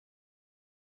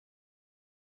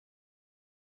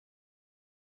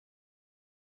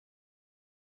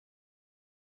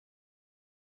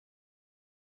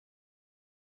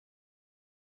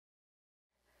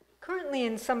Currently,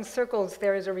 in some circles,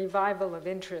 there is a revival of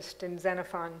interest in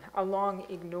Xenophon, a long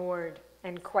ignored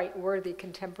and quite worthy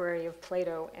contemporary of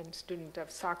Plato and student of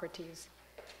Socrates.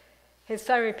 His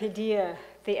Cyropaedia,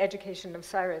 The Education of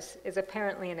Cyrus, is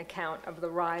apparently an account of the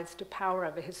rise to power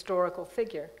of a historical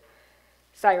figure,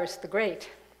 Cyrus the Great.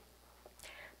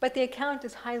 But the account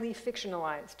is highly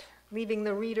fictionalized, leaving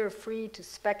the reader free to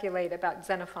speculate about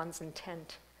Xenophon's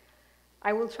intent.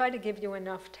 I will try to give you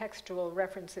enough textual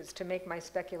references to make my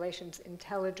speculations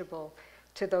intelligible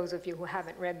to those of you who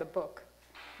haven't read the book.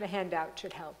 The handout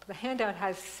should help. The handout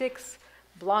has 6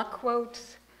 block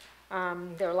quotes.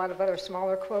 There are a lot of other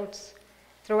smaller quotes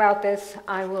throughout this.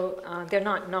 They're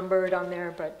not numbered on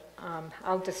there, but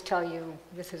I'll just tell you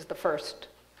this is the first,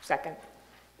 second.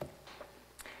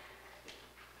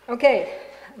 Okay,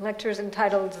 lecture's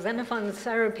entitled Xenophon's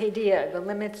Cyropaedia, The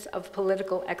Limits of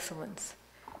Political Excellence.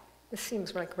 This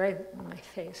seems like right in my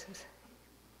face.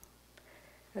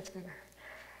 That's better.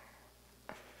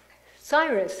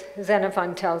 Cyrus,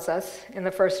 Xenophon tells us in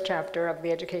the first chapter of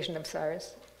the Education of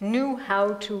Cyrus, knew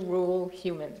how to rule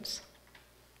humans.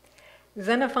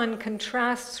 Xenophon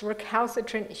contrasts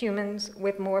recalcitrant humans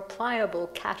with more pliable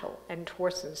cattle and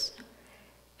horses.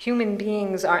 Human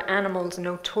beings are animals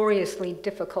notoriously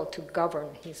difficult to govern,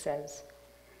 he says.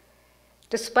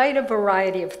 Despite a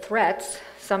variety of threats,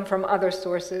 some from other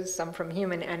sources, some from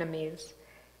human enemies,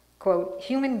 quote,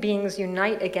 human beings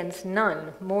unite against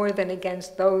none more than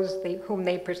against those whom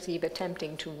they perceive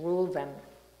attempting to rule them.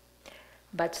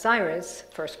 But Cyrus,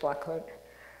 first block quote,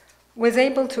 was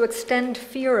able to extend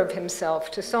fear of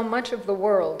himself to so much of the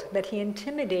world that he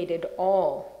intimidated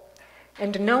all,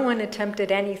 and no one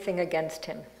attempted anything against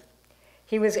him.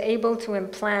 He was able to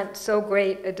implant so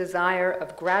great a desire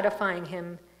of gratifying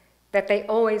him that they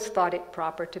always thought it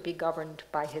proper to be governed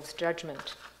by his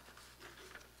judgment.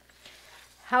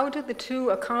 How do the 2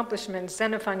 accomplishments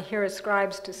Xenophon here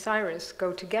ascribes to Cyrus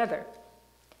go together?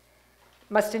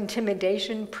 Must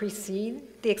intimidation precede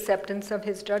the acceptance of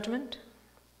his judgment?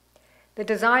 The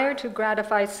desire to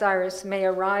gratify Cyrus may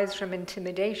arise from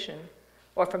intimidation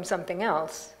or from something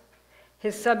else.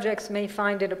 His subjects may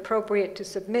find it appropriate to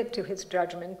submit to his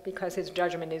judgment because his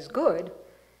judgment is good,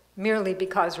 merely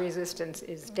because resistance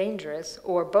is dangerous,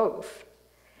 or both.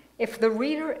 If the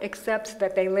reader accepts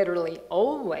that they literally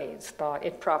always thought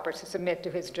it proper to submit to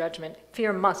his judgment,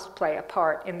 fear must play a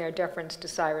part in their deference to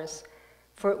Cyrus,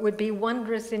 for it would be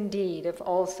wondrous indeed if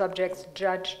all subjects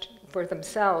judged for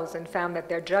themselves and found that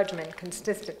their judgment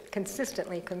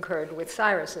consistently concurred with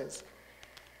Cyrus's.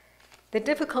 The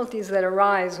difficulties that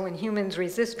arise when humans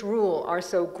resist rule are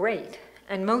so great,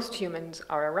 and most humans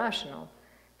are irrational,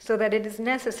 so that it is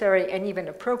necessary and even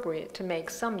appropriate to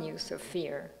make some use of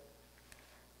fear.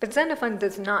 But Xenophon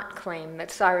does not claim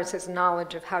that Cyrus's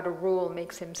knowledge of how to rule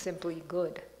makes him simply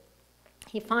good.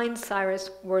 He finds Cyrus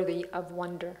worthy of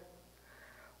wonder.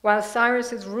 While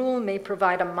Cyrus's rule may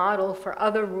provide a model for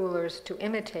other rulers to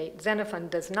imitate, Xenophon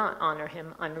does not honor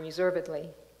him unreservedly.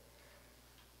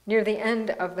 Near the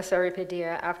end of the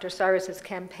Cyropaedia, after Cyrus's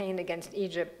campaign against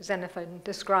Egypt, Xenophon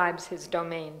describes his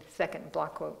domain, second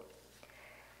block quote.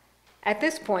 At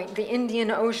this point, the Indian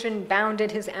Ocean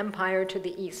bounded his empire to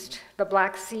the east, the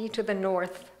Black Sea to the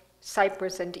north,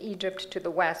 Cyprus and Egypt to the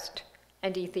west,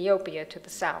 and Ethiopia to the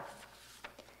south.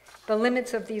 The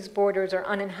limits of these borders are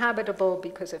uninhabitable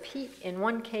because of heat in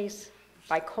one case,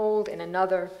 by cold in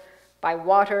another, by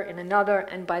water in another,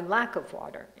 and by lack of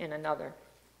water in another,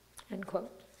 end quote.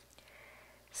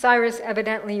 Cyrus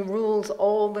evidently rules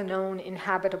all the known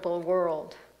inhabitable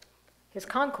world. His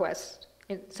conquest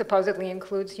supposedly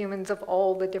includes humans of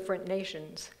all the different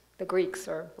nations. The Greeks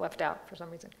are left out for some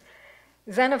reason.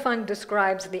 Xenophon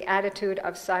describes the attitude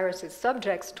of Cyrus's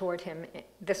subjects toward him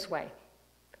this way.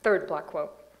 Third block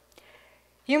quote.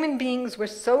 Human beings were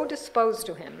so disposed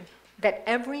to him that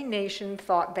every nation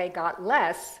thought they got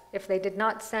less if they did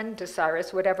not send to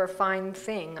Cyrus whatever fine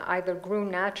thing either grew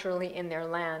naturally in their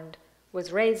land,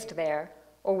 was raised there,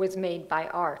 or was made by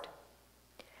art.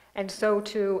 And so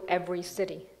too every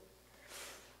city.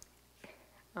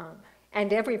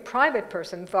 And every private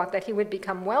person thought that he would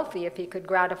become wealthy if he could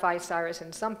gratify Cyrus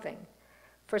in something.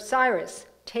 For Cyrus,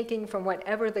 taking from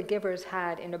whatever the givers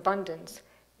had in abundance,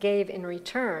 gave in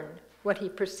return what he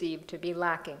perceived to be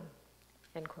lacking,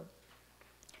 end quote.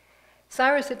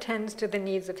 Cyrus attends to the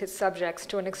needs of his subjects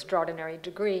to an extraordinary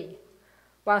degree.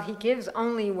 While he gives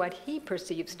only what he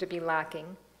perceives to be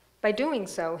lacking, by doing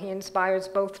so, he inspires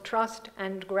both trust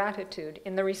and gratitude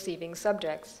in the receiving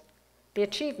subjects. The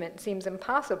achievement seems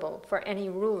impossible for any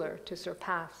ruler to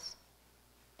surpass.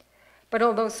 But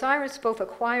although Cyrus both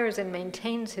acquires and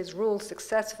maintains his rule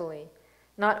successfully,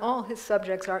 not all his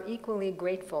subjects are equally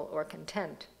grateful or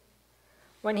content.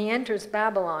 When he enters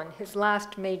Babylon, his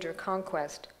last major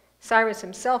conquest, Cyrus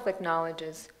himself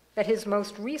acknowledges that his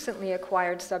most recently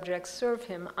acquired subjects serve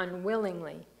him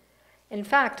unwillingly. In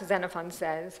fact, Xenophon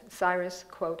says, Cyrus,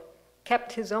 quote,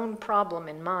 kept his own problem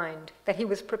in mind, that he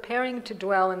was preparing to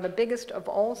dwell in the biggest of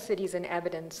all cities in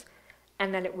evidence,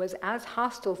 and that it was as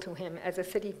hostile to him as a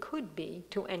city could be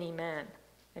to any man,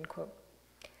 end quote.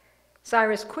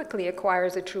 Cyrus quickly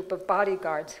acquires a troop of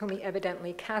bodyguards whom he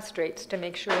evidently castrates to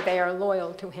make sure they are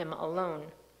loyal to him alone.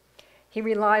 He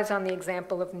relies on the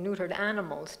example of neutered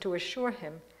animals to assure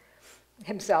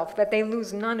himself that they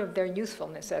lose none of their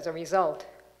usefulness as a result.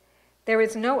 There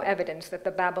is no evidence that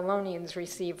the Babylonians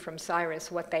receive from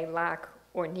Cyrus what they lack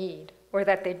or need, or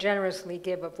that they generously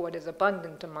give of what is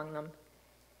abundant among them.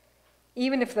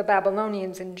 Even if the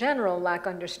Babylonians in general lack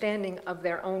understanding of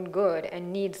their own good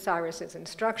and need Cyrus's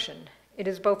instruction, it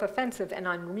is both offensive and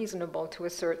unreasonable to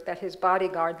assert that his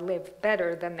bodyguard live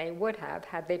better than they would have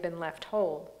had they been left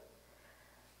whole.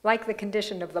 Like the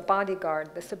condition of the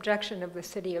bodyguard, the subjection of the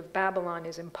city of Babylon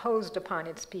is imposed upon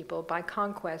its people by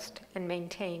conquest and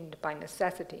maintained by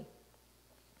necessity.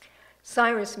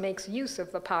 Cyrus makes use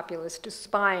of the populace to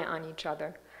spy on each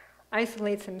other,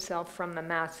 isolates himself from the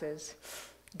masses,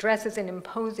 dresses in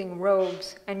imposing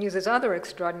robes, and uses other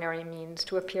extraordinary means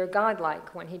to appear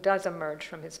godlike when he does emerge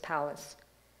from his palace.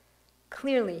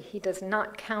 Clearly, he does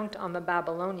not count on the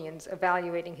Babylonians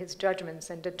evaluating his judgments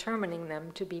and determining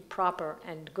them to be proper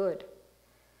and good.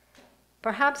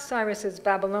 Perhaps Cyrus's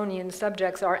Babylonian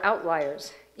subjects are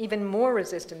outliers, even more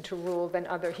resistant to rule than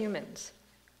other humans.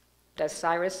 Does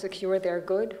Cyrus secure their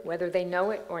good, whether they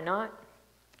know it or not?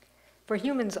 For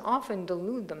humans often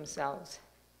delude themselves.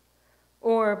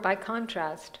 Or, by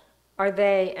contrast, are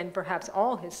they, and perhaps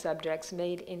all his subjects,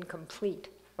 made incomplete,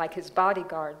 like his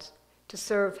bodyguards, to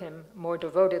serve him more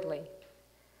devotedly?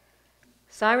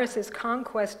 Cyrus's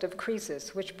conquest of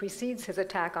Croesus, which precedes his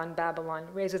attack on Babylon,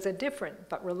 raises a different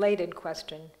but related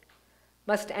question.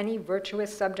 Must any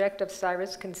virtuous subject of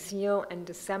Cyrus conceal and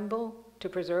dissemble to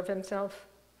preserve himself?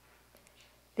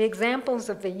 The examples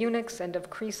of the eunuchs and of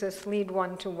Croesus lead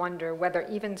one to wonder whether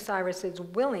even Cyrus's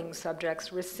willing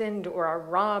subjects rescind or are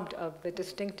robbed of the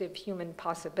distinctive human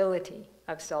possibility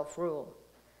of self-rule.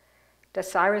 Does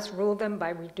Cyrus rule them by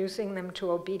reducing them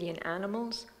to obedient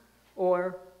animals,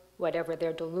 or, whatever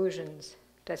their delusions,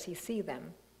 does he see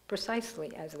them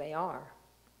precisely as they are?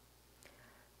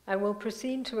 I will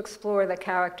proceed to explore the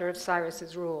character of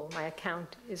Cyrus's rule. My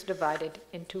account is divided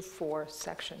into 4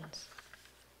 sections.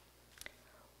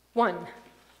 1.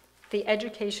 The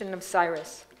Education of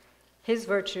Cyrus, his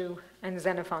virtue, and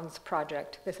Xenophon's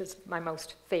project. This is my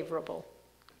most favorable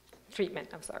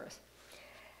treatment of Cyrus.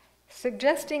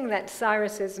 Suggesting that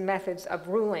Cyrus's methods of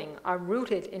ruling are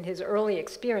rooted in his early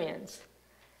experience,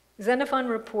 Xenophon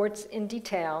reports in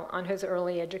detail on his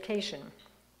early education.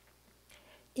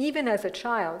 Even as a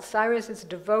child, Cyrus is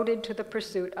devoted to the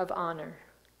pursuit of honor.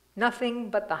 Nothing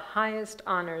but the highest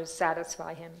honors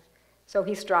satisfy him, so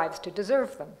he strives to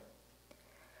deserve them.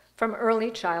 From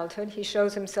early childhood, he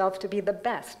shows himself to be the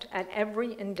best at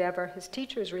every endeavor his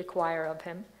teachers require of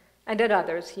him, and at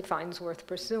others he finds worth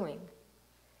pursuing.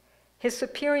 His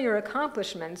superior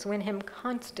accomplishments win him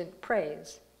constant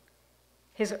praise.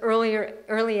 His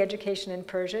early education in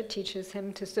Persia teaches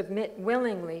him to submit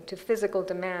willingly to physical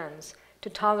demands, to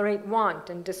tolerate want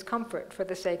and discomfort for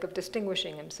the sake of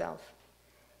distinguishing himself.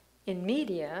 In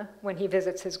Media, when he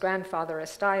visits his grandfather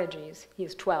Astyages, he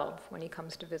is 12 when he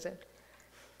comes to visit,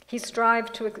 he strives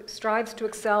to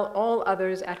excel all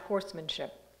others at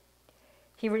horsemanship.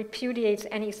 He repudiates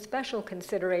any special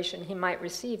consideration he might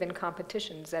receive in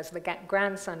competitions as the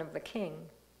grandson of the king.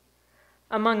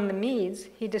 Among the Medes,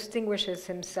 he distinguishes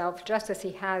himself just as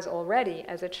he has already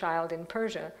as a child in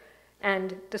Persia,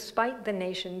 and despite the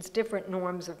nation's different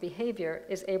norms of behavior,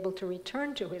 is able to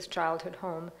return to his childhood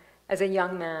home as a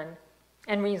young man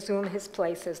and resume his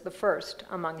place as the first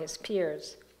among his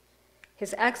peers.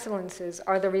 His excellences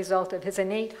are the result of his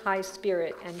innate high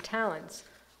spirit and talents,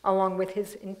 along with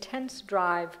his intense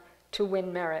drive to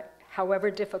win merit, however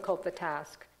difficult the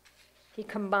task. He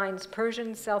combines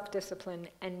Persian self-discipline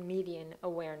and Median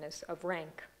awareness of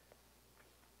rank.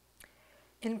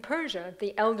 In Persia,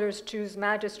 the elders choose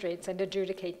magistrates and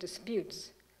adjudicate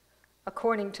disputes.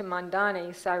 According to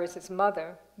Mandane, Cyrus's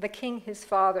mother, the king, his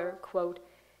father, quote,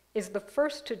 is the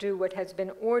first to do what has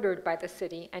been ordered by the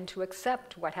city and to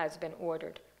accept what has been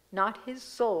ordered. Not his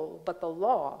soul, but the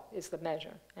law is the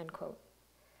measure, end quote.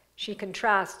 She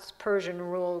contrasts Persian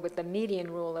rule with the Median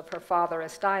rule of her father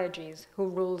Astyages, who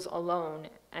rules alone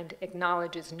and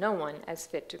acknowledges no one as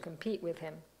fit to compete with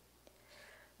him.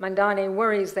 Mandane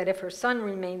worries that if her son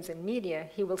remains in Media,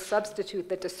 he will substitute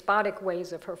the despotic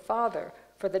ways of her father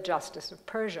for the justice of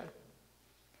Persia.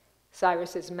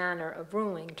 Cyrus's manner of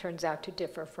ruling turns out to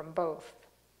differ from both.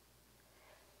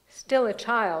 Still a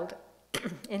child,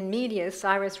 in Media,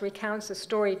 Cyrus recounts a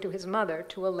story to his mother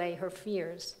to allay her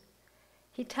fears.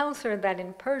 He tells her that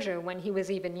in Persia, when he was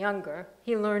even younger,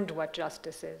 he learned what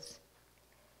justice is.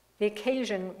 The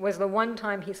occasion was the one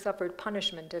time he suffered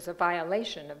punishment as a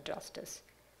violation of justice.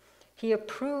 He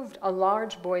approved a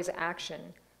large boy's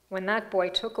action when that boy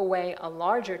took away a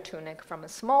larger tunic from a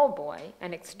small boy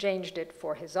and exchanged it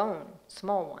for his own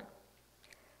small one.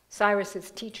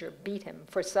 Cyrus's teacher beat him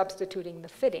for substituting the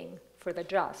fitting for the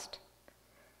just.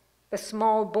 The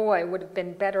small boy would have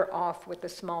been better off with the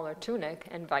smaller tunic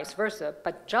and vice versa,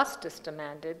 but justice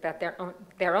demanded that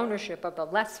their ownership of the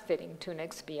less fitting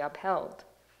tunics be upheld.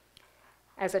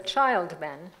 As a child,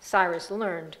 then, Cyrus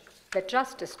learned that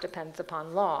justice depends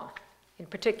upon law, in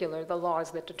particular the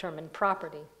laws that determine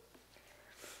property,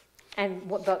 and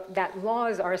that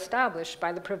laws are established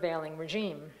by the prevailing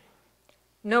regime.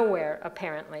 Nowhere,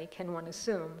 apparently, can one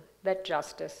assume that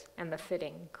justice and the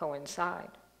fitting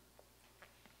coincide.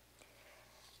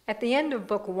 At the end of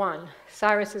Book 1,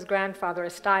 Cyrus's grandfather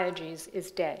Astyages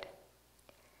is dead.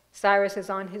 Cyrus is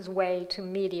on his way to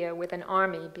Media with an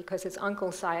army because his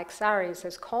uncle Cyaxares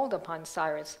has called upon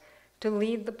Cyrus to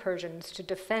lead the Persians to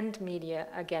defend Media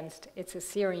against its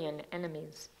Assyrian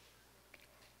enemies.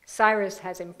 Cyrus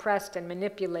has impressed and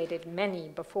manipulated many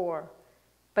before,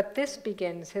 but this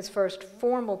begins his first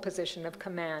formal position of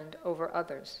command over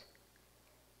others.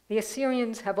 The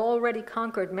Assyrians have already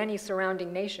conquered many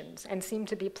surrounding nations and seem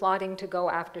to be plotting to go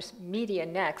after Media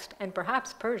next, and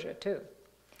perhaps Persia too.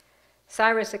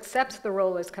 Cyrus accepts the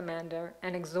role as commander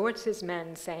and exhorts his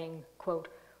men, saying, quote,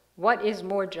 "What is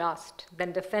more just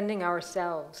than defending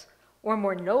ourselves, or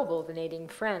more noble than aiding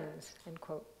friends?" End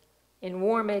quote. In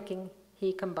war-making,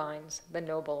 he combines the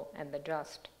noble and the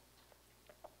just.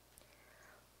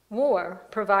 War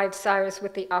provides Cyrus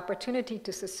with the opportunity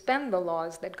to suspend the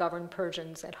laws that govern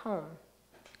Persians at home.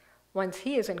 Once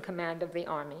he is in command of the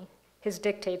army, his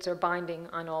dictates are binding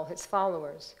on all his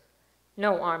followers.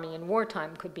 No army in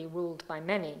wartime could be ruled by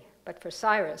many, but for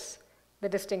Cyrus, the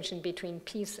distinction between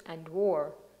peace and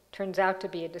war turns out to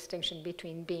be a distinction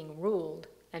between being ruled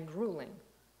and ruling.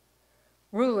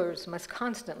 Rulers must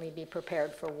constantly be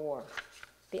prepared for war.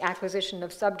 The acquisition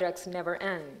of subjects never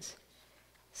ends.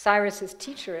 Cyrus's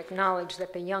teacher acknowledged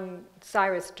that the young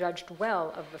Cyrus judged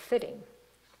well of the fitting.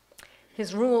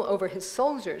 His rule over his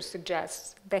soldiers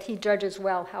suggests that he judges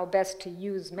well how best to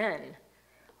use men,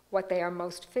 what they are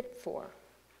most fit for.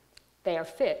 They are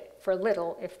fit for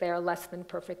little if they are less than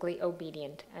perfectly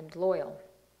obedient and loyal.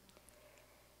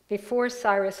 Before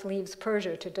Cyrus leaves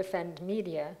Persia to defend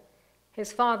Media,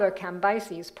 his father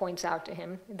Cambyses points out to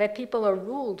him that people are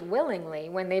ruled willingly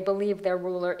when they believe their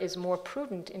ruler is more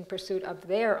prudent in pursuit of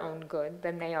their own good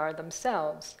than they are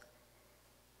themselves.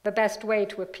 The best way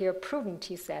to appear prudent,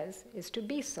 he says, is to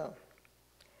be so.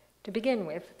 To begin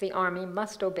with, the army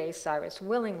must obey Cyrus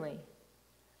willingly.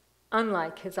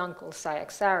 Unlike his uncle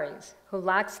Cyaxares, who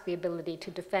lacks the ability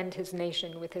to defend his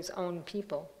nation with his own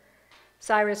people,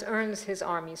 Cyrus earns his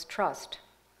army's trust.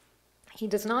 He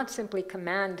does not simply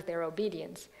command their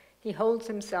obedience, he holds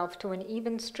himself to an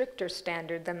even stricter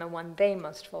standard than the one they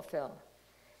must fulfill.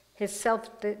 His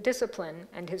self-discipline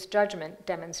and his judgment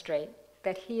demonstrate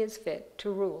that he is fit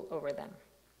to rule over them.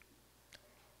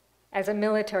 As a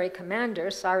military commander,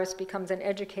 Cyrus becomes an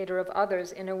educator of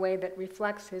others in a way that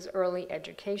reflects his early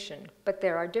education, but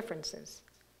there are differences.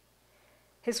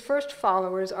 His first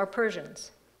followers are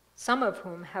Persians, some of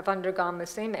whom have undergone the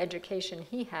same education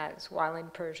he has while in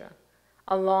Persia,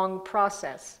 a long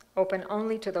process open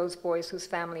only to those boys whose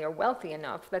family are wealthy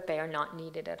enough that they are not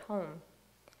needed at home.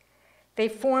 They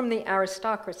form the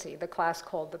aristocracy, the class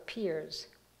called the peers.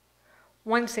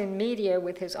 Once in Media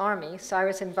with his army,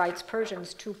 Cyrus invites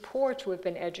Persians too poor to have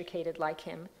been educated like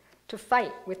him to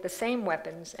fight with the same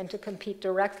weapons and to compete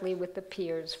directly with the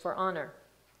peers for honor.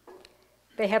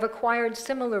 They have acquired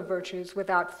similar virtues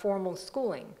without formal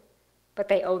schooling, but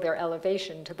they owe their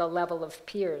elevation to the level of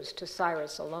peers to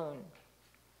Cyrus alone.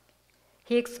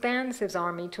 He expands his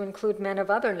army to include men of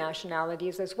other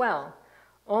nationalities as well.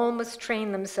 All must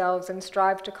train themselves and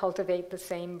strive to cultivate the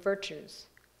same virtues.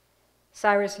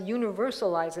 Cyrus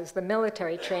universalizes the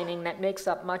military training that makes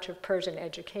up much of Persian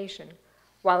education,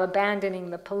 while abandoning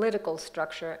the political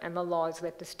structure and the laws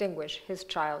that distinguish his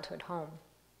childhood home.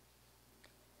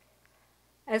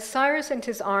 As Cyrus and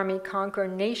his army conquer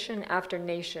nation after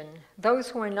nation,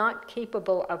 those who are not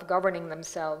capable of governing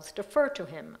themselves defer to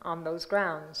him on those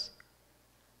grounds.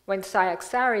 When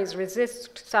Cyaxares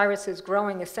resists Cyrus's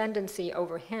growing ascendancy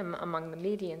over him among the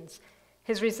Medians,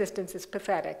 his resistance is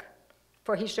pathetic,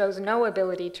 for he shows no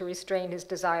ability to restrain his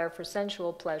desire for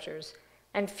sensual pleasures,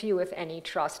 and few, if any,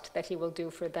 trust that he will do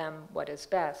for them what is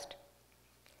best.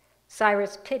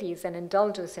 Cyrus pities and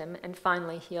indulges him, and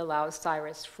finally he allows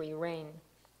Cyrus free rein.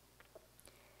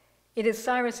 It is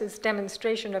Cyrus's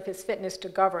demonstration of his fitness to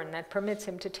govern that permits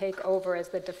him to take over as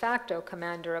the de facto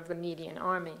commander of the Median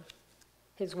army.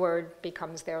 His word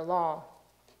becomes their law.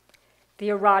 The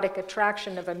erotic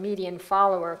attraction of a Median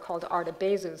follower called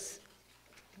Artabazus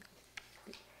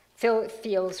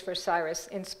feels for Cyrus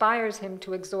inspires him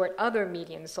to exhort other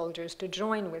Median soldiers to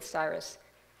join with Cyrus.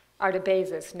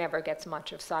 Artabazus never gets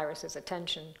much of Cyrus's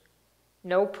attention.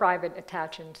 No private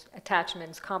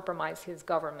attachments compromise his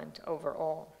government over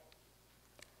all.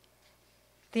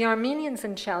 The Armenians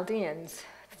and Chaldeans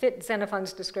fit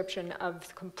Xenophon's description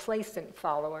of complacent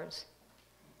followers.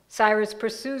 Cyrus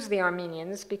pursues the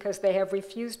Armenians because they have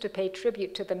refused to pay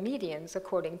tribute to the Medians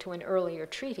according to an earlier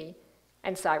treaty,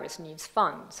 and Cyrus needs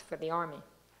funds for the army.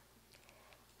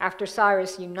 After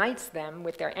Cyrus unites them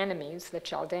with their enemies, the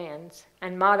Chaldeans,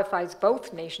 and modifies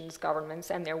both nations' governments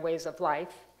and their ways of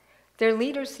life, their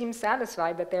leaders seem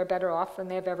satisfied that they're better off than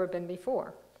they've ever been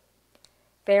before.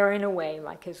 They are in a way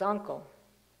like his uncle.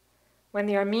 When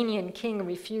the Armenian king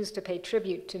refused to pay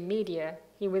tribute to Media,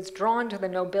 he was drawn to the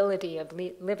nobility of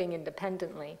living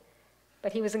independently,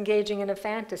 but he was engaging in a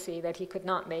fantasy that he could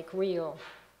not make real.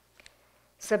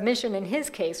 Submission in his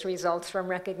case results from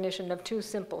recognition of two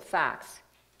simple facts.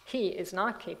 He is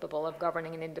not capable of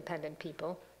governing an independent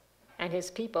people, and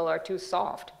his people are too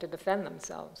soft to defend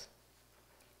themselves.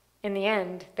 In the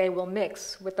end, they will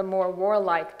mix with the more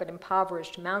warlike but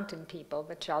impoverished mountain people,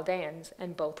 the Chaldeans,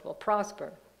 and both will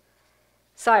prosper.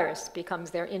 Cyrus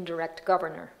becomes their indirect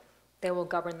governor. They will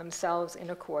govern themselves in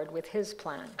accord with his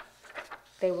plan.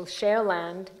 They will share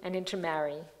land and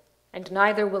intermarry, and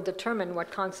neither will determine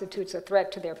what constitutes a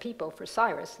threat to their people, for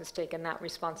Cyrus has taken that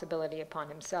responsibility upon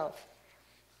himself.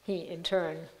 He, in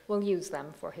turn, will use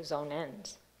them for his own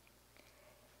ends.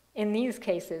 In these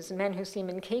cases, men who seem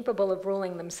incapable of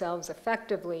ruling themselves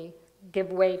effectively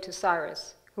give way to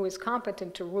Cyrus, who is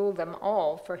competent to rule them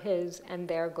all for his and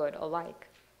their good alike.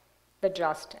 The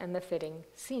just and the fitting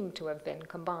seem to have been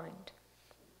combined.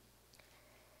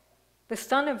 The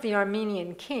son of the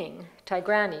Armenian king,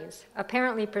 Tigranes,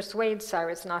 apparently persuades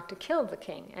Cyrus not to kill the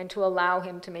king and to allow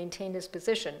him to maintain his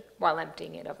position while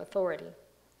emptying it of authority.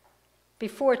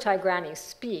 Before Tigranes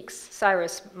speaks,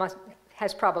 Cyrus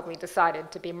has probably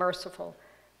decided to be merciful,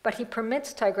 but he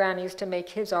permits Tigranes to make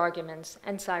his arguments,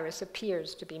 and Cyrus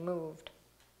appears to be moved.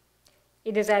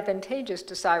 It is advantageous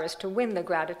to Cyrus to win the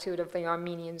gratitude of the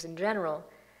Armenians in general,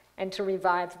 and to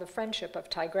revive the friendship of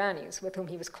Tigranes, with whom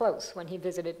he was close when he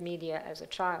visited Media as a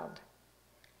child.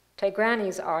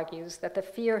 Tigranes argues that the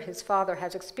fear his father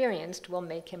has experienced will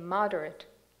make him moderate,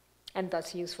 and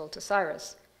thus useful to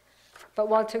Cyrus. But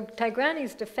while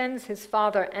Tigranes defends his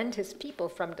father and his people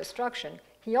from destruction,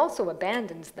 he also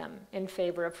abandons them in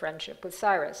favor of friendship with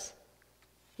Cyrus.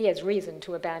 He has reason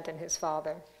to abandon his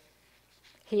father.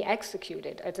 He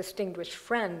executed a distinguished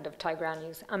friend of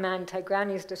Tigranes, a man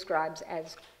Tigranes describes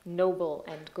as noble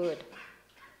and good.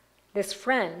 This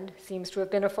friend seems to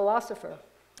have been a philosopher,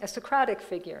 a Socratic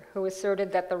figure who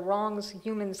asserted that the wrongs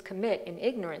humans commit in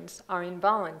ignorance are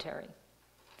involuntary.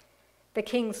 The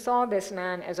king saw this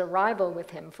man as a rival with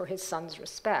him for his son's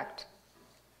respect.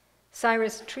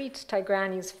 Cyrus treats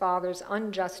Tigranes' father's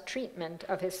unjust treatment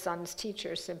of his son's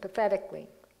teacher sympathetically.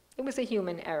 It was a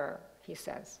human error, he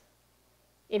says.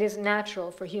 It is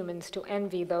natural for humans to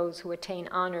envy those who attain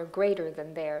honor greater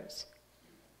than theirs.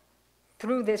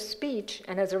 Through this speech,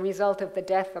 and as a result of the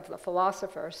death of the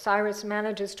philosopher, Cyrus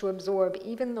manages to absorb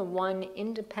even the one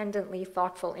independently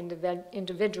thoughtful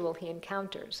individual he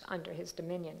encounters under his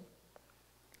dominion.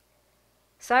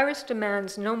 Cyrus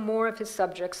demands no more of his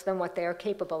subjects than what they are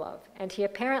capable of, and he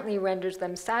apparently renders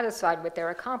them satisfied with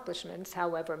their accomplishments,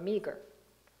 however meager.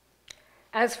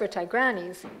 As for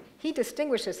Tigranes, he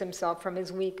distinguishes himself from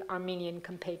his weak Armenian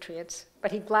compatriots,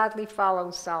 but he gladly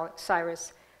follows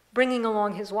Cyrus, bringing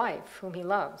along his wife, whom he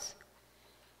loves.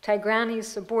 Tigranes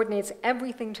subordinates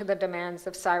everything to the demands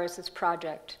of Cyrus's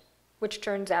project, which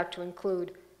turns out to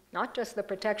include not just the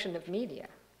protection of Media,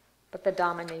 but the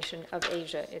domination of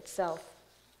Asia itself.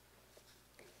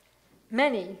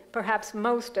 Many, perhaps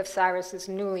most, of Cyrus's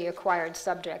newly acquired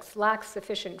subjects lack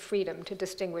sufficient freedom to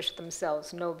distinguish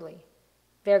themselves nobly.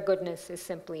 Their goodness is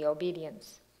simply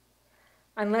obedience.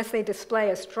 Unless they display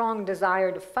a strong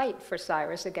desire to fight for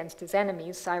Cyrus against his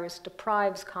enemies, Cyrus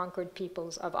deprives conquered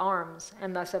peoples of arms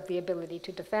and thus of the ability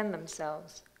to defend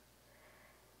themselves.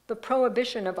 The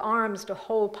prohibition of arms to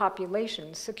whole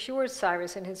populations secures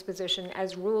Cyrus in his position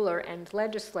as ruler and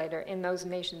legislator in those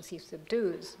nations he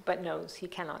subdues, but knows he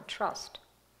cannot trust.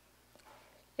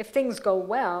 If things go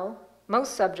well,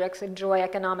 most subjects enjoy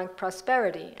economic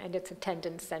prosperity and its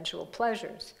attendant sensual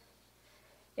pleasures.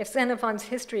 If Xenophon's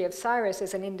history of Cyrus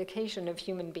is an indication of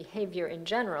human behavior in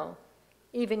general,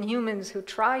 even humans who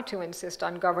try to insist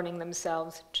on governing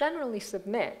themselves generally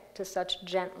submit to such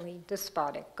gently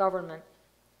despotic government.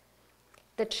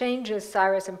 The changes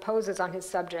Cyrus imposes on his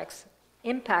subjects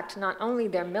impact not only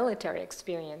their military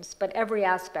experience, but every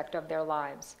aspect of their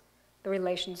lives, the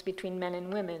relations between men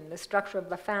and women, the structure of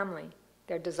the family,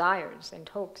 their desires and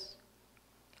hopes.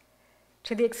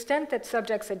 To the extent that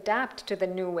subjects adapt to the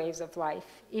new ways of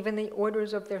life, even the order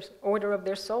of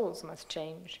their souls must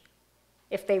change.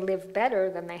 If they live better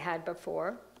than they had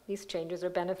before, these changes are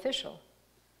beneficial.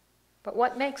 But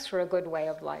what makes for a good way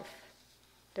of life?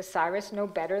 Does Cyrus know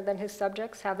better than his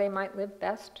subjects how they might live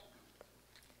best?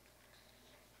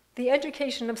 The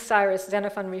education of Cyrus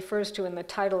Xenophon refers to in the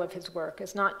title of his work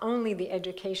is not only the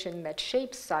education that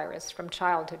shapes Cyrus from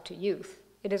childhood to youth,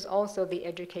 it is also the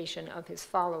education of his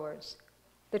followers.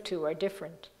 The two are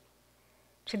different.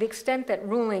 To the extent that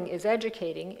ruling is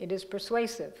educating, it is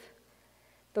persuasive.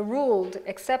 The ruled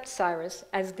accept Cyrus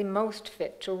as the most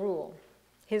fit to rule.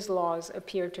 His laws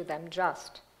appear to them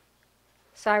just.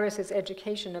 Cyrus's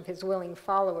education of his willing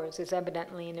followers is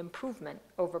evidently an improvement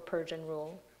over Persian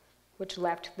rule, which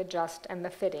left the just and the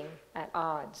fitting at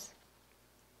odds.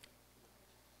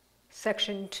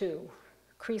 Section 2,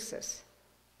 Croesus,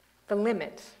 the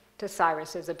limits to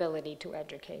Cyrus's ability to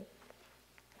educate.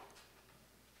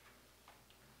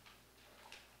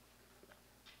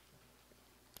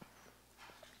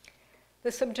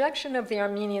 The subjection of the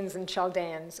Armenians and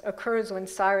Chaldeans occurs when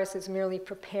Cyrus is merely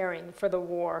preparing for the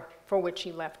war for which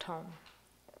he left home.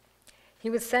 He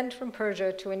was sent from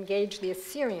Persia to engage the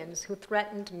Assyrians who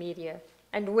threatened Media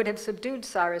and would have subdued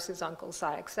Cyrus's uncle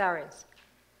Cyaxares.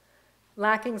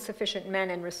 Lacking sufficient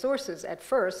men and resources at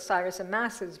first, Cyrus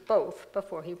amasses both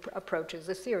before he approaches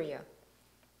Assyria.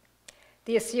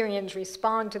 The Assyrians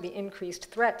respond to the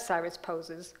increased threat Cyrus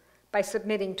poses by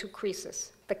submitting to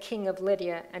Croesus, the king of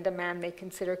Lydia and a man they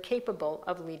consider capable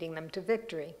of leading them to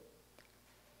victory.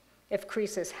 If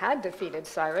Croesus had defeated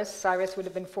Cyrus, Cyrus would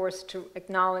have been forced to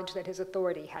acknowledge that his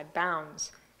authority had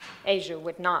bounds. Asia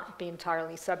would not be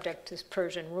entirely subject to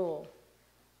Persian rule.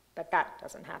 But that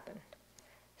doesn't happen.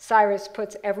 Cyrus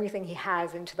puts everything he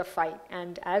has into the fight,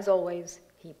 and as always,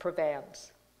 he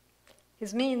prevails.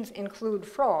 His means include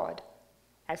fraud,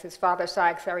 as his father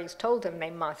Cyaxares told him they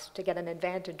must to get an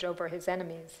advantage over his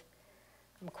enemies.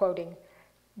 I'm quoting,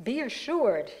 "Be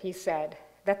assured," he said,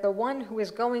 "that the one who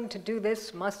is going to do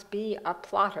this must be a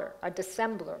plotter, a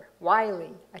dissembler,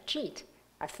 wily, a cheat,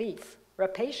 a thief,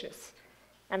 rapacious,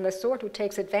 and the sort who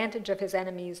takes advantage of his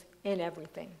enemies in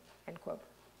everything," end quote.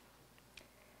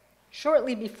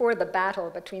 Shortly before the battle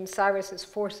between Cyrus's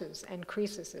forces and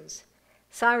Croesus's,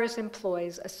 Cyrus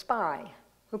employs a spy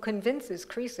who convinces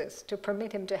Croesus to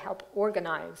permit him to help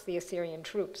organize the Assyrian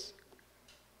troops.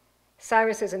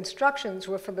 Cyrus's instructions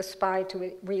were for the spy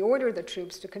to reorder the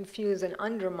troops to confuse and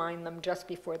undermine them just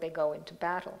before they go into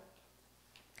battle.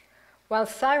 While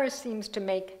Cyrus seems to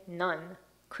make none,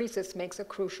 Croesus makes a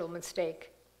crucial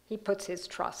mistake. He puts his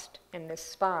trust in this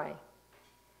spy.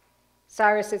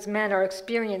 Cyrus's men are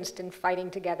experienced in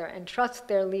fighting together and trust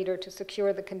their leader to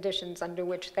secure the conditions under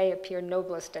which they appear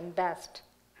noblest and best.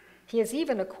 He has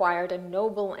even acquired a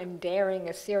noble and daring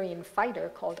Assyrian fighter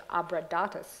called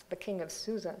Abradatas, the king of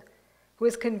Susa, who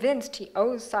is convinced he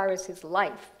owes Cyrus his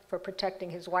life for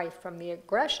protecting his wife from the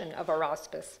aggression of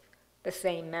Araspis, the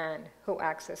same man who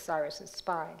acts as Cyrus's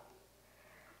spy.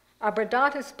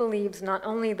 Abradatas believes not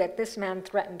only that this man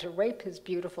threatened to rape his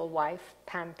beautiful wife,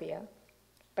 Panthea,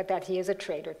 but that he is a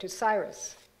traitor to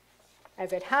Cyrus.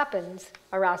 As it happens,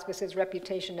 Araspis'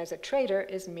 reputation as a traitor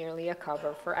is merely a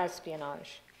cover for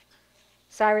espionage.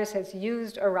 Cyrus has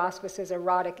used Araspis'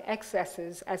 erotic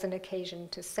excesses as an occasion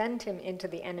to send him into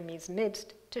the enemy's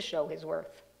midst to show his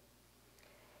worth.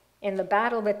 In the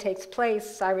battle that takes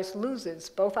place, Cyrus loses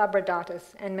both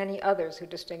Abradatas and many others who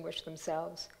distinguish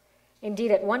themselves.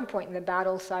 Indeed, at one point in the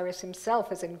battle, Cyrus himself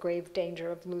is in grave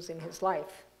danger of losing his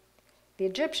life. The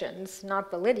Egyptians, not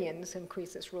the Lydians, whom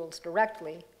Croesus rules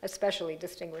directly, especially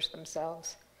distinguish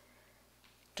themselves.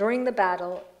 During the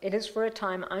battle, it is for a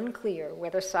time unclear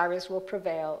whether Cyrus will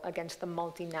prevail against the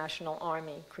multinational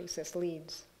army Croesus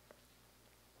leads.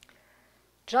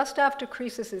 Just after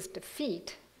Croesus's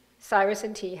defeat, Cyrus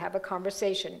and he have a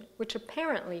conversation which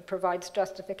apparently provides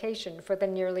justification for the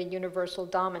nearly universal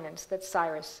dominance that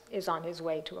Cyrus is on his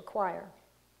way to acquire.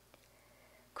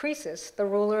 Croesus, the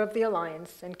ruler of the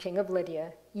alliance and king of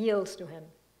Lydia, yields to him,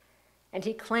 and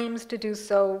he claims to do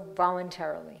so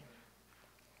voluntarily.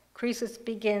 Croesus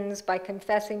begins by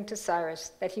confessing to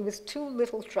Cyrus that he was too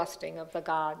little trusting of the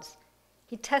gods.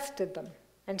 He tested them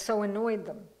and so annoyed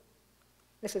them.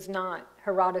 This is not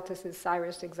Herodotus's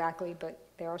Cyrus exactly, but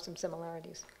there are some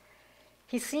similarities.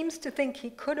 He seems to think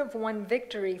he could have won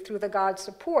victory through the gods'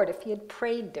 support if he had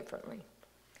prayed differently.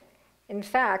 In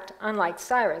fact, unlike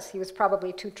Cyrus, he was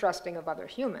probably too trusting of other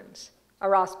humans.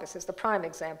 Araspis is the prime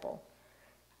example,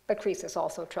 but Croesus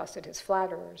also trusted his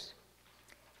flatterers.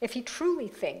 If he truly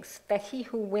thinks that he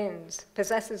who wins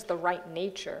possesses the right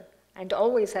nature and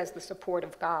always has the support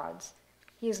of gods,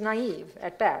 he is naive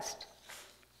at best.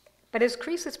 But as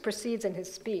Croesus proceeds in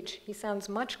his speech, he sounds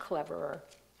much cleverer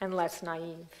and less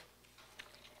naive.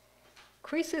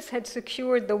 Croesus had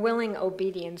secured the willing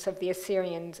obedience of the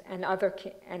Assyrians and other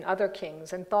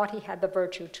kings and thought he had the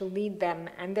virtue to lead them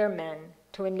and their men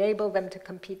to enable them to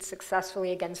compete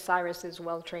successfully against Cyrus's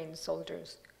well-trained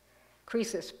soldiers.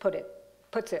 Croesus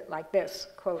puts it like this,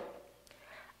 quote,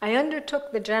 "I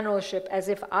undertook the generalship as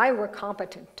if I were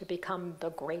competent to become the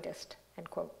greatest," end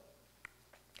quote.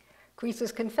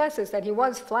 Croesus confesses that he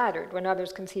was flattered when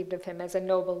others conceived of him as a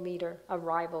noble leader, a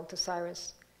rival to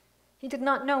Cyrus. He did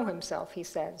not know himself, he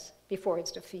says, before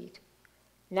his defeat.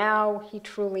 Now he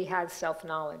truly has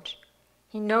self-knowledge.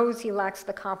 He knows he lacks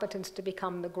the competence to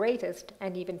become the greatest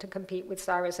and even to compete with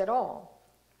Cyrus at all.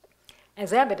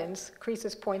 As evidence,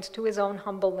 Croesus points to his own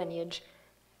humble lineage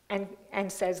and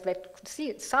says that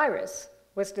Cyrus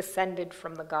was descended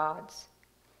from the gods.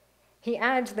 He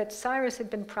adds that Cyrus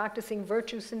had been practicing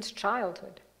virtue since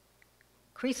childhood.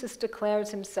 Croesus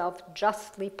declares himself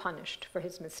justly punished for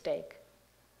his mistake.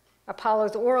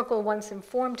 Apollo's oracle once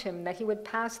informed him that he would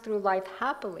pass through life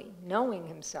happily, knowing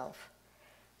himself.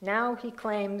 Now he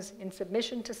claims, in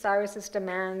submission to Cyrus's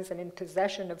demands and in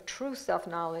possession of true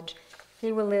self-knowledge,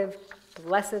 he will live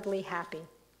blessedly happy,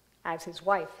 as his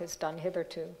wife has done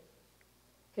hitherto.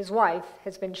 His wife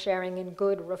has been sharing in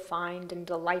good, refined, and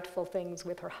delightful things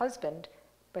with her husband,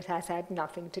 but has had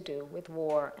nothing to do with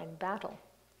war and battle.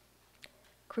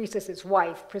 Croesus's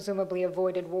wife presumably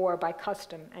avoided war by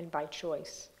custom and by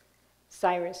choice.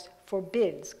 Cyrus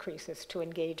forbids Croesus to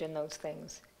engage in those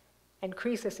things, and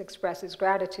Croesus expresses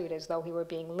gratitude as though he were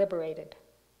being liberated.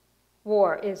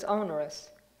 War is onerous,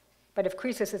 but if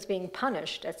Croesus is being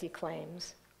punished, as he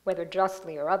claims, whether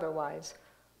justly or otherwise,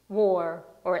 war,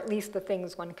 or at least the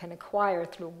things one can acquire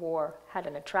through war, had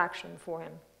an attraction for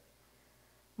him.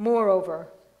 Moreover,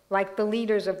 like the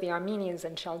leaders of the Armenians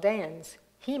and Chaldeans,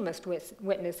 he must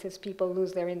witness his people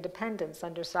lose their independence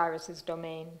under Cyrus's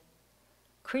domain.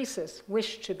 Croesus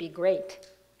wished to be great,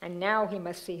 and now he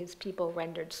must see his people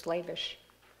rendered slavish.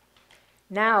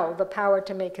 Now the power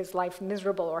to make his life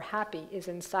miserable or happy is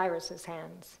in Cyrus's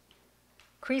hands.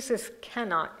 Croesus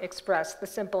cannot express the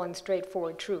simple and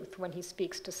straightforward truth when he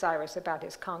speaks to Cyrus about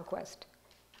his conquest.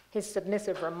 His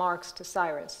submissive remarks to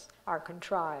Cyrus are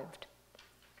contrived.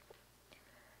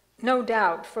 No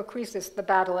doubt, for Croesus, the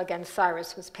battle against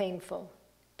Cyrus was painful.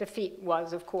 Defeat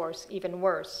was, of course, even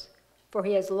worse, for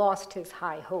he has lost his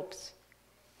high hopes.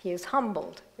 He is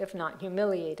humbled, if not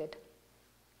humiliated.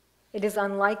 It is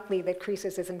unlikely that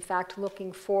Croesus is in fact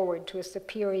looking forward to a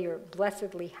superior,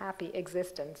 blessedly happy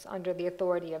existence under the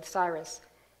authority of Cyrus,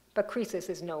 but Croesus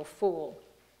is no fool.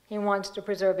 He wants to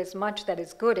preserve as much that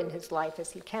is good in his life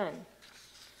as he can.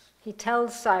 He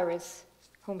tells Cyrus,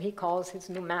 whom he calls his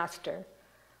new master,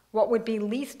 what would be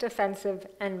least offensive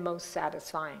and most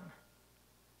satisfying.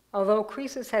 Although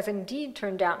Croesus has indeed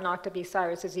turned out not to be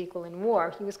Cyrus's equal in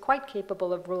war, he was quite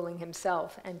capable of ruling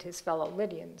himself and his fellow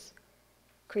Lydians.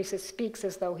 Croesus speaks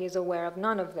as though he is aware of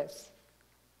none of this.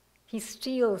 He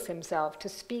steels himself to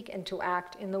speak and to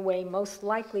act in the way most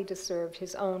likely to serve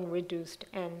his own reduced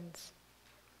ends.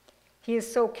 He is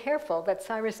so careful that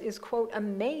Cyrus is, quote,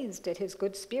 amazed at his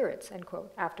good spirits, end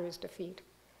quote, after his defeat.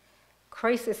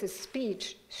 Croesus's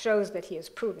speech shows that he is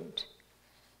prudent.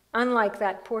 Unlike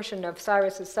that portion of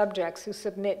Cyrus's subjects who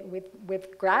submit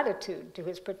with gratitude to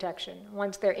his protection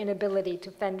once their inability to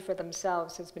fend for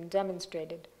themselves has been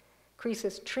demonstrated,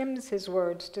 Croesus trims his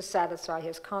words to satisfy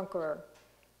his conqueror.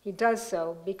 He does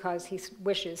so because he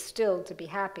wishes still to be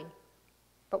happy.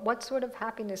 But what sort of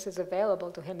happiness is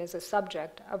available to him as a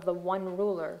subject of the one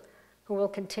ruler who will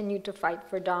continue to fight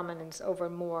for dominance over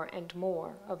more and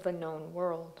more of the known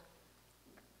world?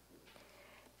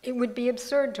 It would be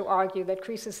absurd to argue that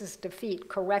Croesus's defeat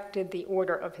corrected the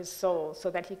order of his soul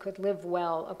so that he could live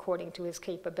well according to his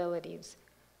capabilities.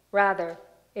 Rather,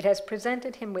 it has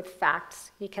presented him with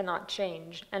facts he cannot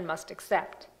change and must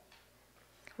accept.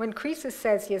 When Croesus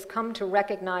says he has come to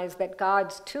recognize that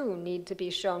gods too need to be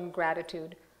shown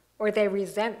gratitude, or they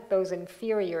resent those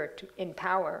inferior in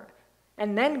power,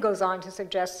 and then goes on to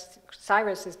suggest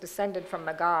Cyrus is descended from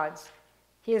the gods,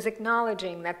 he is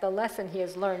acknowledging that the lesson he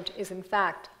has learned is in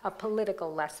fact a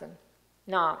political lesson,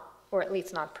 not, or at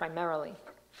least not primarily,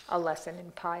 a lesson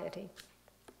in piety.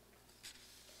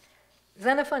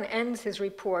 Xenophon ends his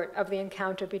report of the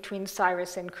encounter between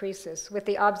Cyrus and Croesus with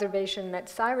the observation that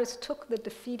Cyrus took the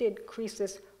defeated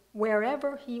Croesus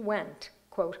wherever he went,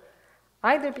 quote,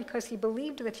 either because he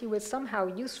believed that he was somehow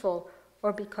useful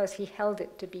or because he held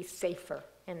it to be safer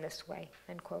in this way,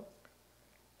 end quote.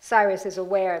 Cyrus is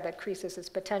aware that Croesus is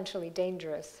potentially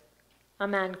dangerous. A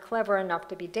man clever enough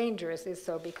to be dangerous is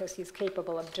so because he's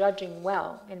capable of judging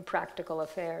well in practical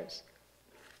affairs.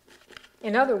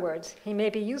 In other words, he may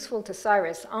be useful to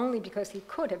Cyrus only because he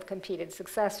could have competed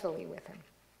successfully with him.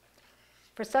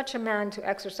 For such a man to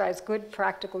exercise good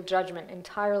practical judgment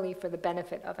entirely for the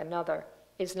benefit of another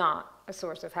is not a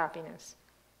source of happiness.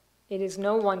 It is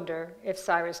no wonder if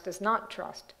Cyrus does not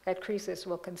trust that Croesus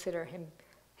will consider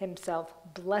himself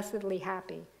blessedly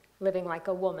happy, living like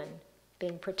a woman,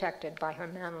 being protected by her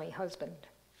manly husband.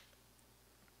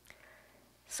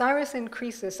 Cyrus and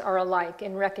Croesus are alike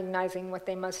in recognizing what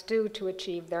they must do to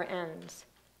achieve their ends.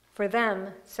 For them,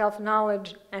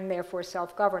 self-knowledge and therefore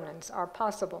self-governance are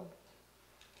possible.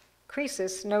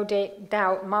 Croesus, no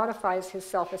doubt, modifies his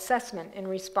self-assessment in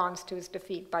response to his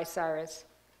defeat by Cyrus.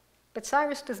 But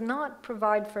Cyrus does not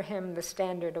provide for him the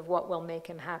standard of what will make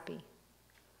him happy.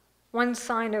 One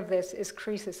sign of this is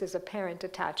Croesus's apparent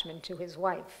attachment to his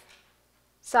wife.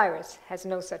 Cyrus has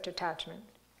no such attachment.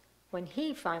 When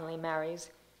he finally marries,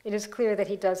 it is clear that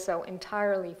he does so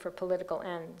entirely for political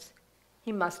ends.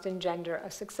 He must engender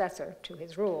a successor to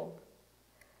his rule.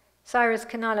 Cyrus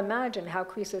cannot imagine how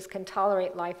Croesus can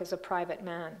tolerate life as a private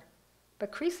man,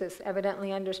 but Croesus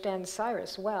evidently understands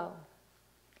Cyrus well.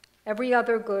 Every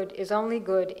other good is only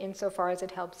good insofar as it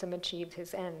helps him achieve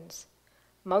his ends.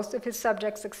 Most of his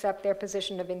subjects accept their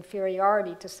position of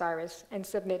inferiority to Cyrus and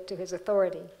submit to his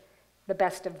authority. The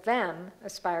best of them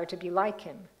aspire to be like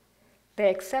him. They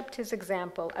accept his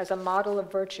example as a model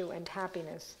of virtue and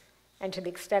happiness, and to the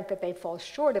extent that they fall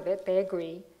short of it, they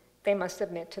agree they must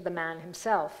submit to the man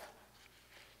himself.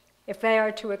 If they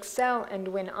are to excel and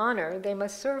win honor, they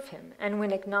must serve him and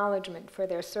win acknowledgement for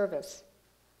their service.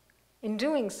 In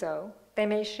doing so, they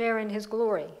may share in his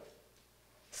glory.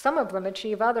 Some of them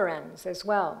achieve other ends as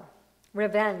well,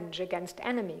 revenge against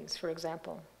enemies, for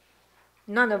example.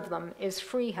 None of them is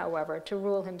free, however, to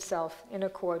rule himself in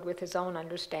accord with his own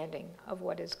understanding of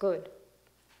what is good.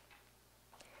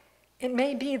 It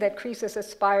may be that Croesus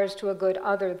aspires to a good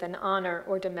other than honor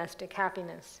or domestic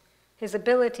happiness. His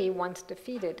ability, once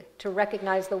defeated, to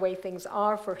recognize the way things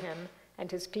are for him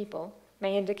and his people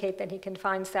may indicate that he can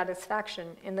find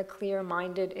satisfaction in the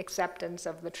clear-minded acceptance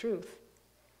of the truth.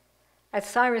 At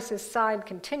Cyrus's side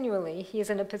continually, he is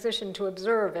in a position to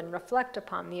observe and reflect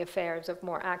upon the affairs of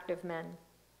more active men.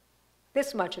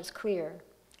 This much is clear.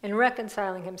 In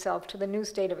reconciling himself to the new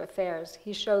state of affairs,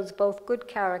 he shows both good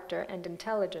character and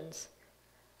intelligence.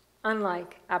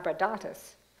 Unlike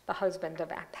Abradatas, the husband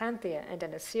of Panthea and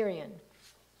an Assyrian,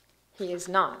 he is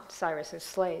not Cyrus's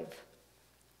slave.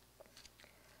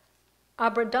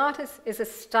 Abradatas is a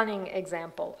stunning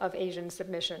example of Asian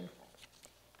submission.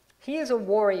 He is a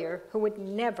warrior who would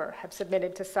never have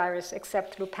submitted to Cyrus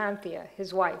except through Panthea,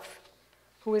 his wife,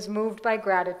 who is moved by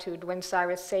gratitude when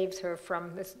Cyrus saves her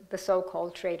from the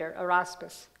so-called traitor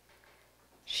Araspus.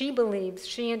 She believes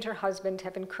she and her husband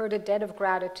have incurred a debt of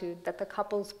gratitude that the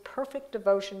couple's perfect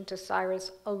devotion to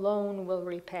Cyrus alone will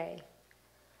repay.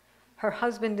 Her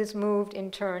husband is moved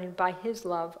in turn by his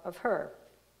love of her.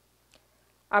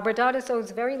 Abradatas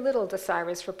owes very little to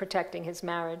Cyrus for protecting his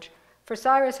marriage, for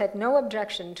Cyrus had no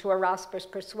objection to Araspus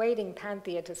persuading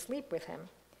Panthea to sleep with him.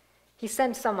 He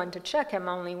sent someone to check him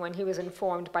only when he was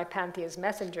informed by Panthea's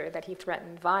messenger that he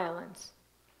threatened violence.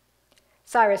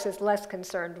 Cyrus is less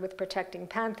concerned with protecting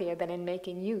Panthea than in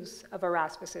making use of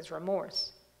Araspus's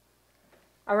remorse.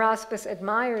 Araspus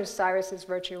admires Cyrus's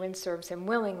virtue and serves him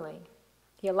willingly.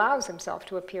 He allows himself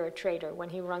to appear a traitor when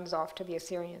he runs off to the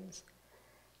Assyrians.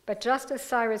 But just as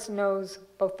Cyrus knows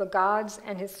both the gods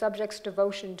and his subjects'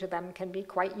 devotion to them can be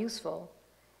quite useful,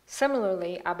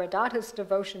 similarly, Abradatas'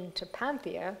 devotion to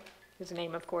Panthea, whose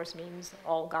name of course means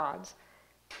all gods,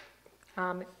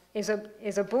 is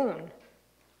a boon.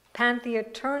 Panthea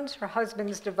turns her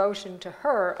husband's devotion to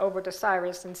her over to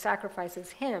Cyrus and sacrifices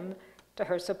him to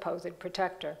her supposed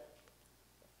protector.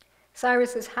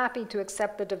 Cyrus is happy to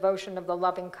accept the devotion of the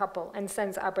loving couple and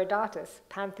sends Abradatas,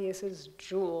 Panthea's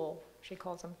jewel, she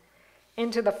calls him,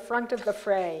 into the front of the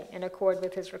fray in accord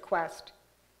with his request.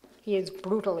 He is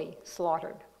brutally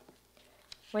slaughtered.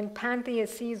 When Panthea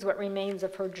sees what remains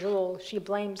of her jewel, she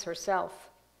blames herself.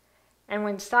 And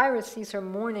when Cyrus sees her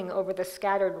mourning over the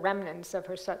scattered remnants of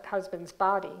her husband's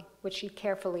body, which she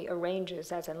carefully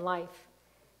arranges as in life,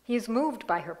 he is moved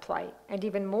by her plight, and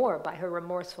even more by her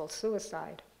remorseful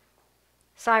suicide.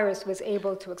 Cyrus was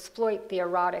able to exploit the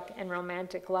erotic and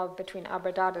romantic love between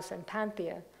Abradatas and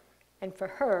Panthea, and for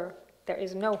her, there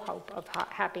is no hope of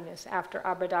happiness after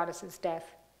Abradatas'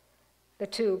 death. The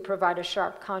two provide a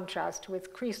sharp contrast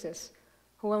with Croesus,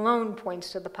 who alone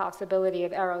points to the possibility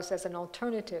of Eros as an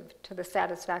alternative to the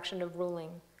satisfaction of ruling,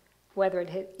 whether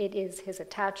it is his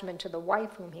attachment to the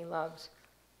wife whom he loves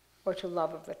or to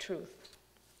love of the truth.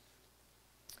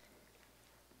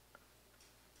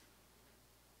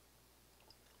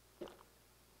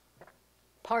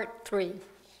 Part 3.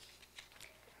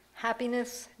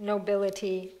 Happiness,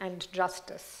 nobility, and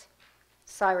justice.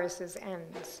 Cyrus's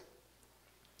ends.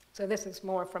 So this is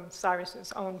more from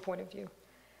Cyrus's own point of view.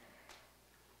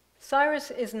 Cyrus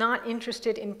is not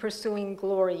interested in pursuing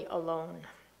glory alone.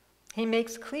 He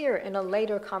makes clear in a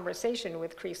later conversation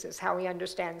with Croesus how he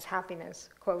understands happiness.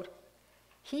 Quote,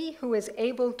 "He who is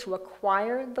able to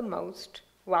acquire the most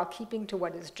while keeping to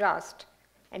what is just,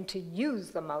 and to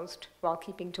use the most while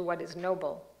keeping to what is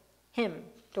noble, him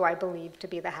do I believe to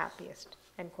be the happiest."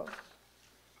 End quote.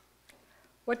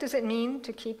 What does it mean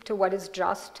to keep to what is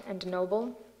just and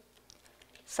noble?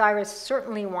 Cyrus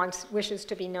certainly wishes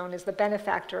to be known as the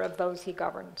benefactor of those he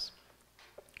governs.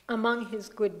 Among his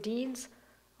good deeds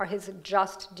are his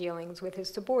just dealings with his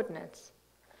subordinates.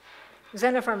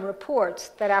 Xenophon reports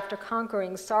that after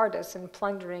conquering Sardis and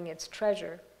plundering its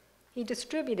treasure, he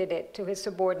distributed it to his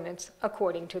subordinates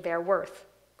according to their worth.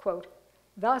 Quote,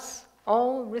 "Thus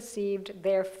all received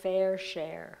their fair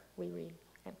share," we read,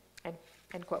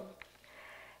 end quote.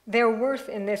 Their worth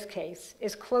in this case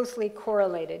is closely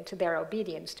correlated to their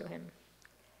obedience to him.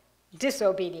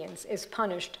 Disobedience is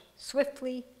punished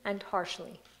swiftly and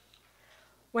harshly.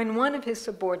 When one of his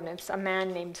subordinates, a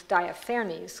man named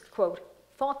Diaphernes, quote,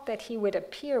 thought that he would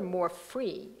appear more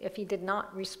free if he did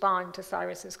not respond to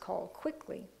Cyrus's call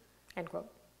quickly, end quote,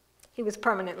 he was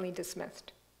permanently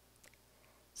dismissed.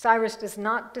 Cyrus does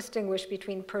not distinguish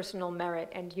between personal merit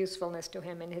and usefulness to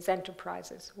him in his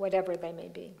enterprises, whatever they may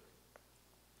be.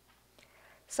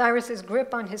 Cyrus's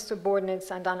grip on his subordinates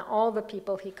and on all the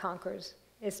people he conquers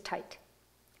is tight.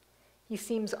 He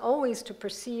seems always to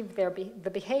perceive the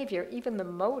behavior, even the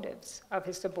motives, of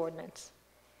his subordinates.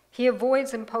 He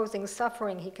avoids imposing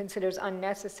suffering he considers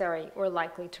unnecessary or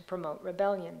likely to promote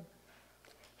rebellion.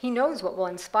 He knows what will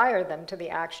inspire them to the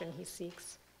action he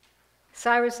seeks.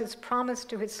 Cyrus's promise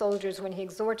to his soldiers when he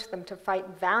exhorts them to fight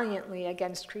valiantly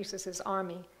against Croesus's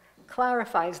army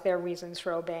clarifies their reasons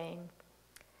for obeying.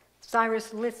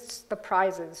 Cyrus lists the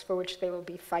prizes for which they will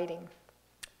be fighting.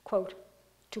 Quote,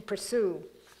 "To pursue,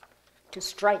 to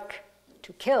strike,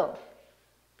 to kill,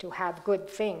 to have good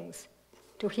things,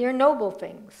 to hear noble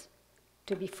things,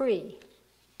 to be free,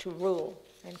 to rule,"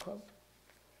 end quote.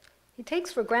 He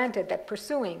takes for granted that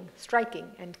pursuing,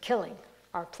 striking, and killing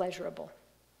are pleasurable.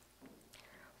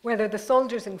 Whether the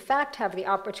soldiers in fact have the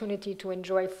opportunity to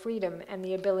enjoy freedom and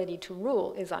the ability to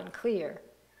rule is unclear.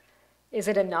 Is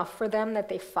it enough for them that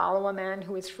they follow a man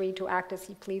who is free to act as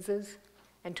he pleases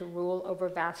and to rule over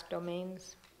vast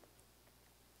domains?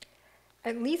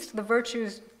 At least the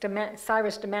virtues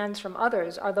Cyrus demands from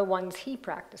others are the ones he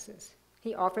practices.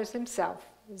 He offers himself,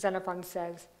 Xenophon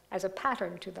says, as a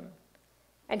pattern to them,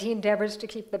 and he endeavors to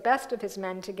keep the best of his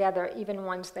men together even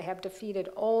once they have defeated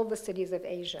all the cities of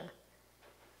Asia.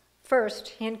 First,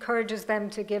 he encourages them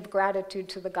to give gratitude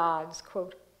to the gods,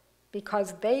 quote,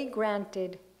 "because they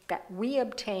granted that we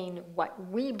obtain what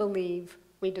we believe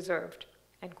we deserved,"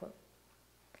 end quote.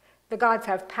 The gods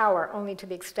have power only to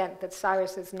the extent that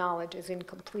Cyrus's knowledge is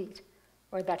incomplete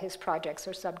or that his projects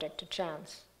are subject to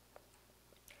chance.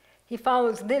 He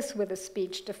follows this with a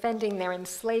speech defending their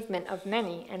enslavement of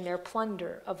many and their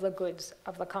plunder of the goods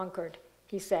of the conquered.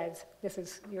 He says, this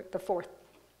is the fourth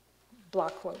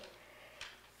block quote,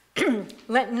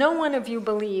 "Let no one of you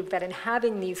believe that in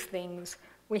having these things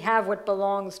we have what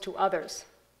belongs to others.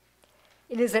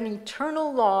 It is an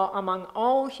eternal law among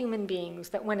all human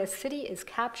beings that when a city is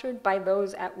captured by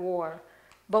those at war,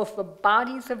 both the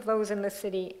bodies of those in the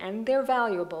city and their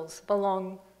valuables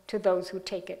belong to those who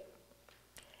take it.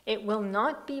 It will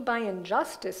not be by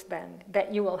injustice, then,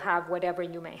 that you will have whatever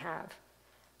you may have,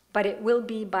 but it will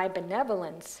be by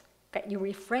benevolence that you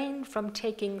refrain from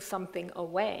taking something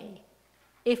away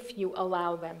if you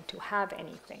allow them to have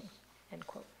anything," end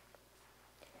quote.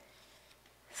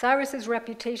 Cyrus's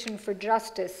reputation for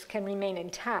justice can remain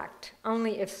intact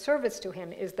only if service to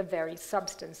him is the very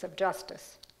substance of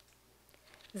justice.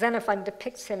 Xenophon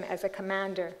depicts him as a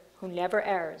commander who never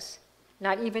errs,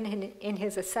 not even in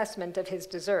his assessment of his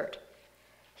desert.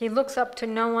 He looks up to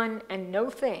no one and no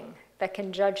thing that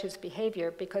can judge his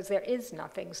behavior because there is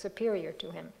nothing superior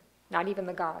to him, not even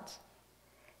the gods.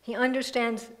 He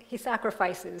understands, he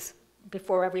sacrifices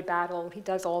before every battle, he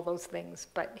does all those things,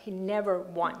 but he never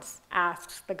once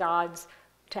asks the gods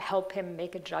to help him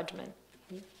make a judgment.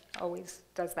 He always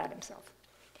does that himself.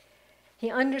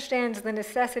 He understands the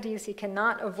necessities he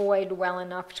cannot avoid well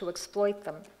enough to exploit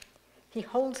them. He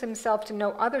holds himself to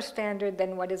no other standard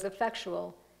than what is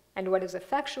effectual, and what is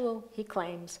effectual, he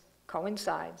claims,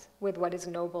 coincides with what is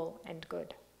noble and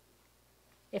good.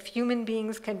 If human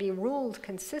beings can be ruled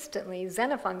consistently,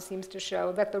 Xenophon seems to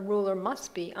show that the ruler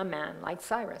must be a man like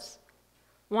Cyrus,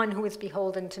 one who is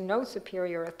beholden to no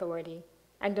superior authority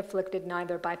and afflicted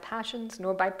neither by passions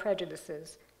nor by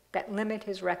prejudices that limit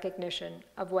his recognition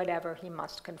of whatever he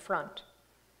must confront.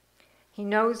 He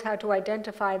knows how to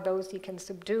identify those he can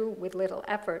subdue with little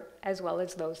effort as well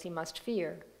as those he must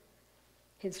fear.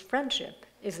 His friendship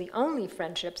is the only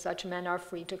friendship such men are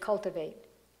free to cultivate.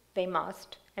 They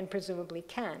must, and presumably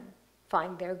can,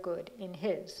 find their good in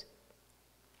his.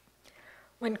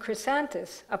 When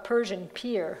Chrysantas, a Persian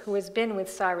peer who has been with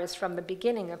Cyrus from the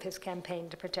beginning of his campaign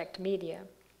to protect Media,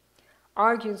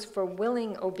 argues for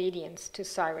willing obedience to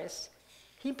Cyrus,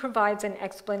 he provides an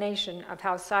explanation of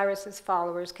how Cyrus's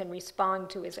followers can respond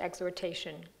to his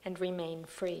exhortation and remain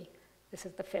free. This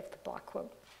is the 5th block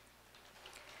quote.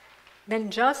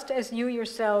 Then just as you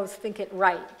yourselves think it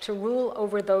right to rule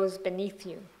over those beneath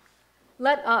you,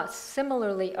 let us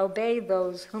similarly obey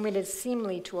those whom it is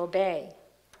seemly to obey.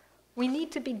 We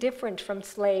need to be different from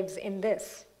slaves in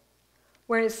this.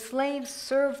 Whereas slaves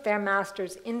serve their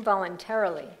masters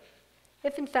involuntarily,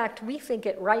 if in fact we think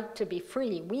it right to be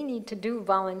free, we need to do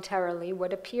voluntarily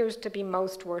what appears to be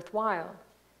most worthwhile.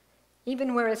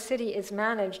 Even where a city is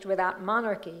managed without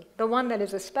monarchy, the one that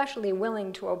is especially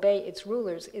willing to obey its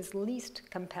rulers is least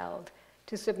compelled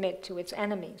to submit to its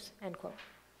enemies, end quote.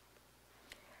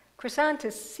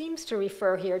 Chrysantas seems to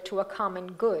refer here to a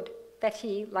common good that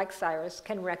he, like Cyrus,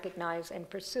 can recognize and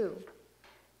pursue.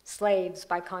 Slaves,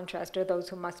 by contrast, are those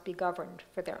who must be governed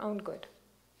for their own good.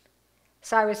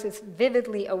 Cyrus is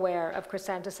vividly aware of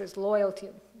Chrysantas' loyalty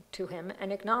to him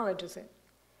and acknowledges it.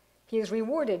 He is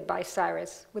rewarded by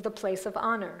Cyrus with a place of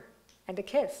honor and a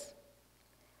kiss.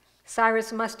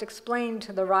 Cyrus must explain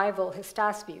to the rival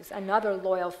Hystaspes, another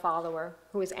loyal follower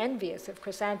who is envious of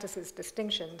Chrysantas'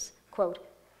 distinctions, quote,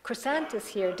 Chrysantas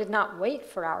here did not wait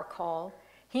for our call.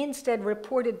 He instead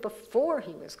reported before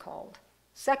he was called.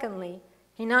 Secondly,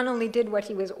 he not only did what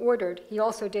he was ordered, he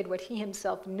also did what he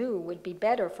himself knew would be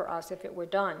better for us if it were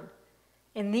done.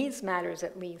 In these matters,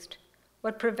 at least,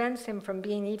 what prevents him from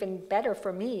being even better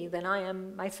for me than I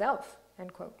am myself,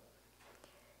 end quote.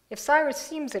 If Cyrus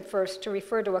seems at first to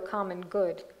refer to a common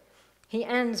good, he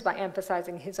ends by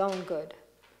emphasizing his own good.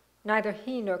 Neither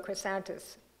he nor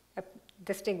Chrysantas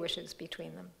distinguishes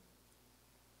between them.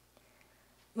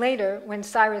 Later, when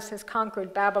Cyrus has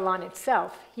conquered Babylon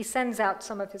itself, he sends out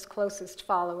some of his closest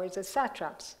followers as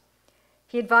satraps.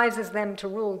 He advises them to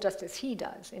rule just as he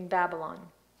does in Babylon.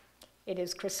 It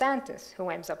is Chrysantas who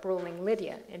ends up ruling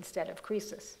Lydia instead of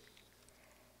Croesus.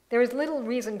 There is little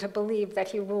reason to believe that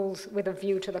he rules with a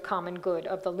view to the common good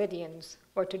of the Lydians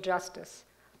or to justice,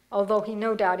 although he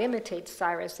no doubt imitates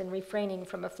Cyrus in refraining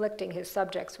from afflicting his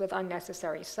subjects with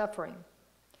unnecessary suffering.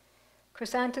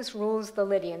 Chrysantas rules the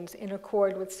Lydians in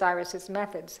accord with Cyrus's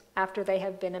methods after they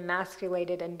have been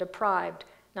emasculated and deprived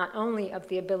not only of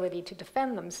the ability to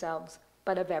defend themselves,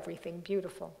 but of everything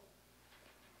beautiful.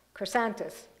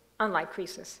 Chrysantas, unlike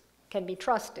Croesus, can be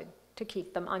trusted to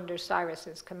keep them under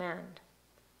Cyrus's command.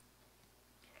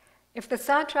 If the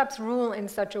satraps rule in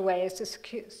such a way as to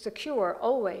secure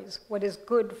always what is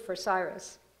good for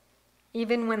Cyrus,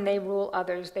 even when they rule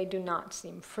others, they do not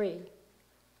seem free.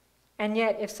 And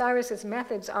yet, if Cyrus's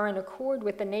methods are in accord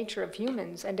with the nature of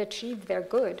humans and achieve their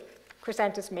good,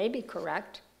 Chrysantas may be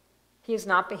correct. He is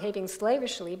not behaving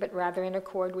slavishly, but rather in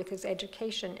accord with his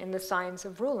education in the science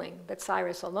of ruling that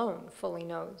Cyrus alone fully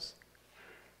knows.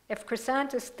 If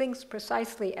Chrysantas thinks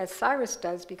precisely as Cyrus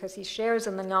does because he shares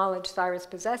in the knowledge Cyrus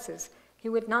possesses, he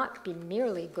would not be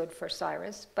merely good for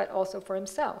Cyrus, but also for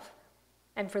himself,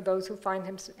 and for those who find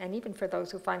him, and even for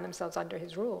those who find themselves under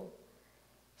his rule.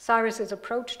 Cyrus's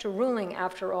approach to ruling,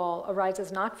 after all,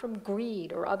 arises not from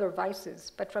greed or other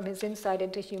vices, but from his insight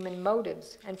into human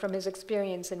motives and from his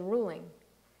experience in ruling.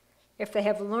 If they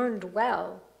have learned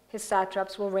well, his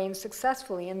satraps will reign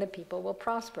successfully and the people will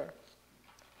prosper.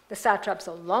 The satraps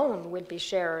alone would be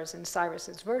sharers in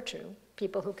Cyrus's virtue,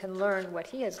 people who can learn what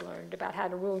he has learned about how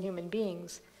to rule human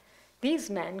beings. These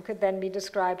men could then be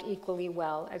described equally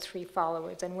well as free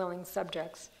followers and willing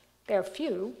subjects. They are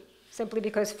few, simply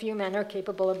because few men are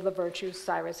capable of the virtues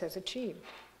Cyrus has achieved.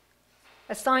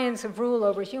 A science of rule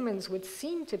over humans would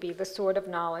seem to be the sort of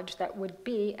knowledge that would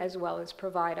be as well as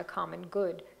provide a common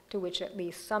good to which at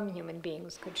least some human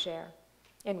beings could share,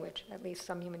 in which at least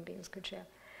some human beings could share.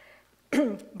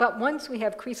 But once we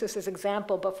have Croesus's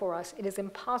example before us, it is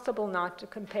impossible not to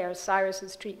compare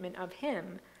Cyrus's treatment of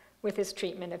him with his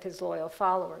treatment of his loyal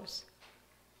followers.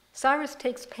 Cyrus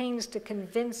takes pains to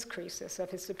convince Croesus of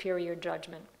his superior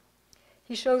judgment.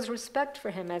 He shows respect for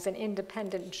him as an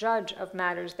independent judge of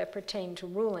matters that pertain to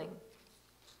ruling.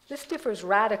 This differs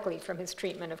radically from his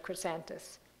treatment of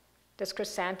Chrysantas. Does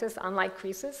Chrysantas, unlike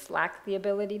Croesus, lack the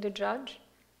ability to judge?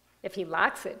 If he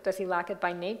lacks it, does he lack it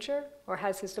by nature, or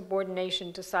has his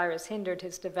subordination to Cyrus hindered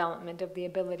his development of the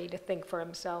ability to think for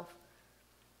himself?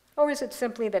 Or is it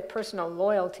simply that personal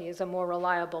loyalty is a more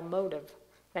reliable motive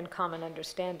than common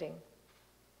understanding?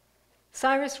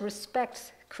 Cyrus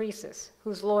respects Croesus,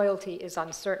 whose loyalty is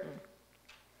uncertain.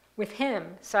 With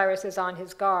him, Cyrus is on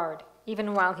his guard,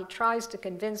 even while he tries to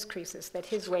convince Croesus that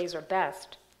his ways are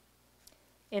best.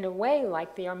 In a way,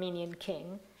 like the Armenian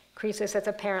king, Croesus has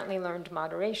apparently learned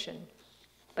moderation,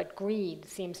 but greed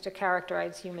seems to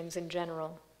characterize humans in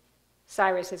general.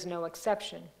 Cyrus is no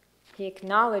exception. He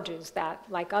acknowledges that,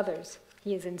 like others,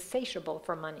 he is insatiable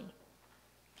for money.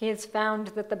 He has found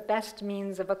that the best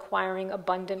means of acquiring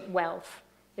abundant wealth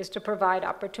is to provide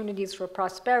opportunities for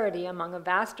prosperity among a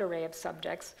vast array of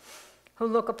subjects who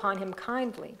look upon him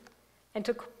kindly, and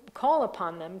to call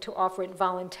upon them to offer it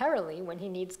voluntarily when he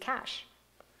needs cash.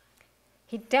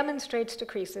 He demonstrates to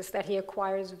Croesus that he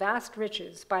acquires vast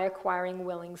riches by acquiring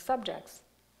willing subjects.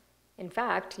 In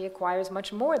fact, he acquires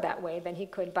much more that way than he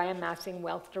could by amassing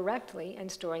wealth directly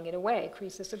and storing it away.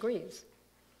 Croesus agrees.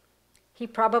 He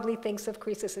probably thinks of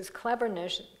Croesus's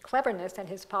cleverness and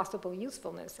his possible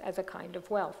usefulness as a kind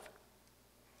of wealth.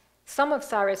 Some of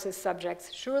Cyrus's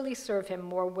subjects surely serve him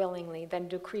more willingly than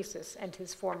do Croesus and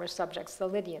his former subjects, the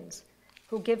Lydians,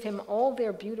 who give him all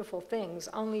their beautiful things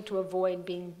only to avoid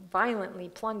being violently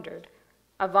plundered,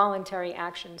 a voluntary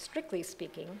action, strictly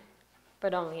speaking,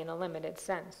 but only in a limited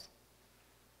sense.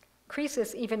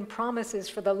 Croesus even promises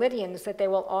for the Lydians that they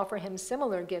will offer him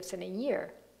similar gifts in a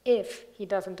year if he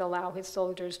doesn't allow his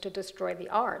soldiers to destroy the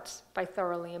arts by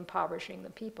thoroughly impoverishing the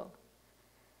people.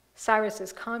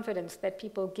 Cyrus's confidence that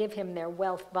people give him their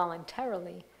wealth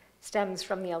voluntarily stems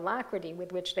from the alacrity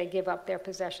with which they give up their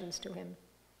possessions to him.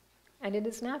 And it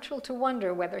is natural to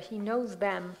wonder whether he knows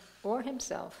them or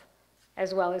himself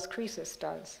as well as Croesus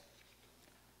does,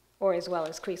 or as well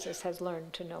as Croesus has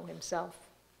learned to know himself.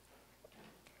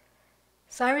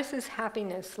 Cyrus's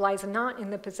happiness lies not in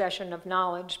the possession of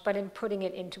knowledge, but in putting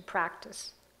it into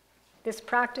practice. This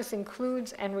practice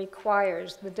includes and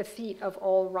requires the defeat of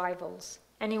all rivals,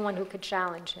 anyone who could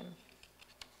challenge him.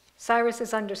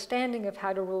 Cyrus's understanding of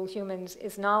how to rule humans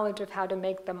is knowledge of how to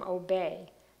make them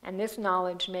obey, and this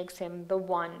knowledge makes him the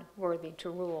one worthy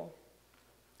to rule.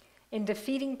 In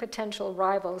defeating potential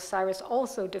rivals, Cyrus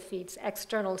also defeats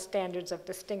external standards of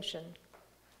distinction: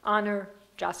 honor,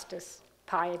 justice,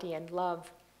 piety, and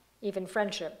love, even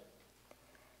friendship.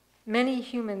 Many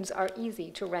humans are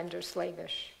easy to render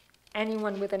slavish.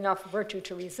 Anyone with enough virtue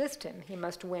to resist him, he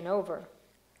must win over.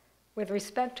 With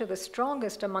respect to the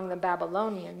strongest among the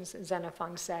Babylonians,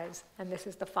 Xenophon says, and this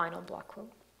is the final block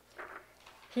quote,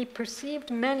 he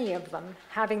perceived many of them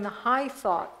having the high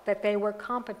thought that they were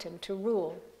competent to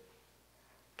rule.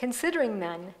 Considering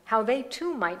then how they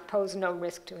too might pose no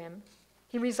risk to him,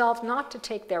 he resolved not to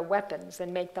take their weapons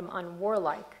and make them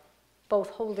unwarlike, both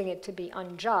holding it to be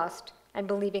unjust and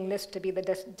believing this to be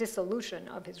the dissolution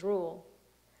of his rule.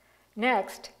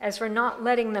 Next, as for not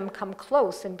letting them come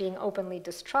close and being openly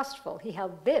distrustful, he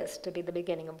held this to be the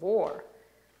beginning of war.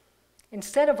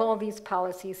 Instead of all these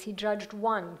policies, he judged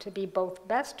one to be both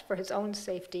best for his own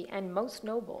safety and most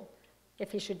noble,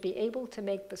 if he should be able to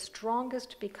make the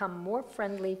strongest become more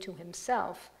friendly to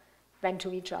himself than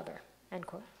to each other, end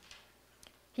quote.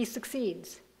 He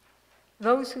succeeds.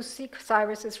 Those who seek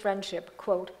Cyrus's friendship,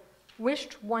 quote,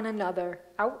 wished one another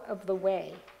out of the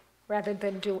way rather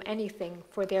than do anything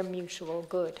for their mutual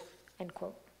good, end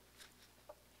quote.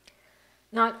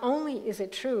 Not only is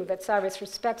it true that Cyrus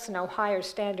respects no higher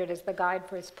standard as the guide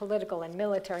for his political and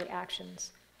military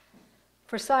actions.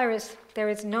 For Cyrus, there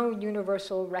is no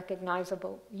universally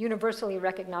recognizable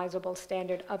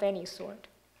standard of any sort.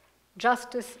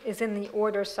 Justice is in the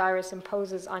order Cyrus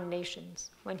imposes on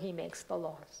nations when he makes the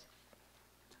laws.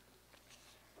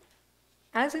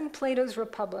 As in Plato's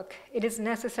Republic, it is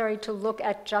necessary to look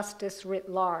at justice writ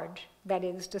large, that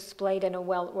is, displayed in a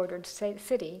well-ordered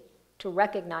city, to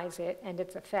recognize it and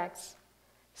its effects.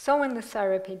 So in the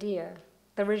Cyropaedia,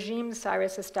 the regime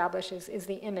Cyrus establishes is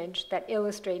the image that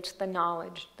illustrates the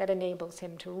knowledge that enables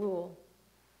him to rule.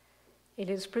 It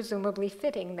is presumably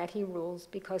fitting that he rules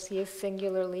because he is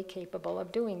singularly capable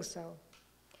of doing so.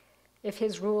 If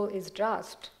his rule is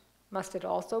just, must it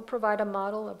also provide a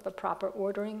model of the proper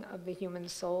ordering of the human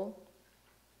soul?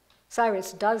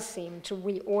 Cyrus does seem to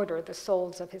reorder the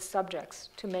souls of his subjects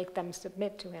to make them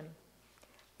submit to him.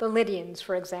 The Lydians,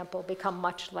 for example, become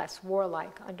much less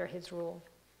warlike under his rule.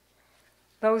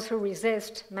 Those who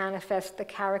resist manifest the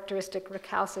characteristic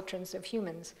recalcitrance of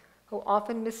humans, who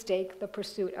often mistake the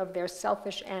pursuit of their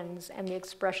selfish ends and the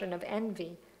expression of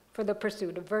envy for the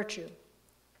pursuit of virtue.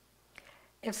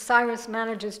 If Cyrus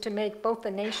manages to make both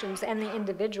the nations and the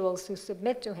individuals who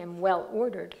submit to him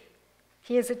well-ordered,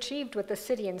 he has achieved what the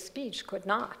city and speech could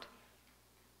not.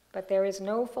 But there is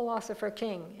no philosopher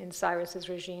king in Cyrus's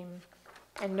regime,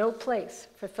 and no place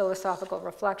for philosophical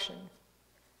reflection.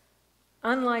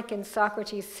 Unlike in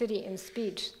Socrates' city and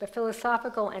speech, the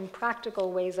philosophical and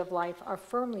practical ways of life are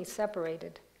firmly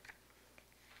separated.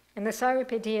 In the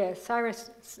Cyropaedia,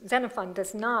 Xenophon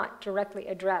does not directly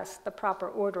address the proper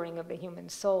ordering of the human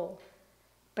soul,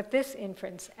 but this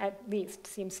inference at least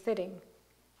seems fitting.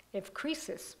 If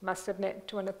Croesus must submit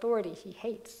to an authority he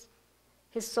hates,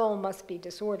 his soul must be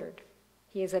disordered.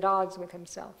 He is at odds with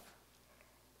himself.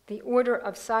 The order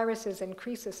of Cyrus's and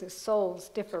Croesus's souls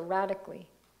differ radically.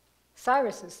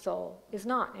 Cyrus's soul is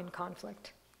not in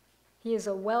conflict. He is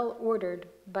a well-ordered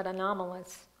but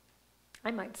anomalous,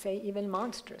 I might say even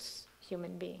monstrous,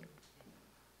 human being.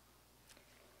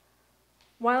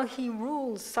 While he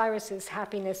rules, Cyrus's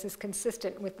happiness is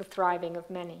consistent with the thriving of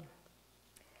many.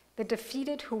 The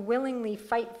defeated who willingly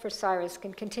fight for Cyrus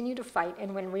can continue to fight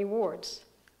and win rewards.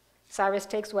 Cyrus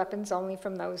takes weapons only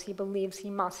from those he believes he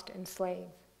must enslave.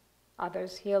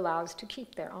 Others he allows to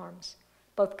keep their arms,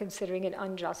 both considering it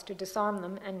unjust to disarm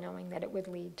them and knowing that it would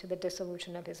lead to the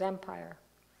dissolution of his empire.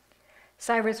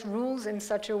 Cyrus rules in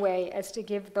such a way as to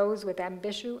give those with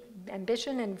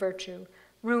ambition and virtue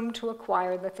room to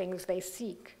acquire the things they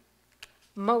seek.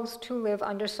 Most who live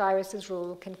under Cyrus's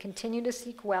rule can continue to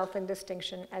seek wealth and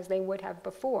distinction as they would have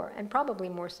before, and probably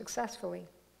more successfully.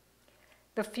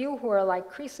 The few who are like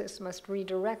Croesus must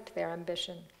redirect their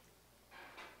ambition.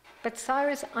 But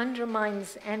Cyrus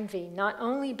undermines envy not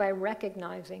only by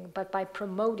recognizing, but by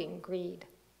promoting greed.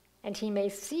 And he may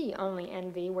see only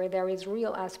envy where there is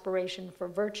real aspiration for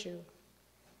virtue.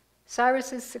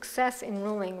 Cyrus's success in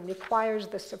ruling requires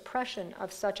the suppression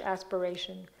of such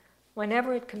aspiration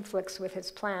whenever it conflicts with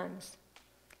his plans.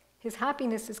 His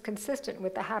happiness is consistent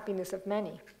with the happiness of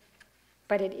many,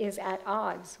 but it is at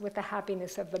odds with the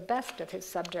happiness of the best of his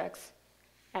subjects,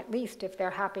 at least if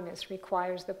their happiness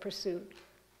requires the pursuit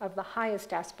of the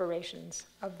highest aspirations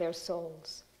of their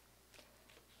souls.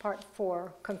 Part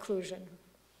 4, conclusion.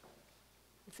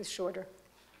 This is shorter.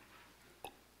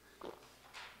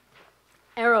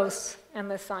 Eros and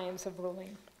the science of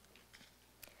ruling.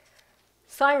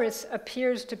 Cyrus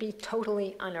appears to be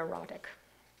totally unerotic,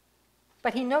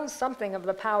 but he knows something of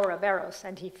the power of Eros,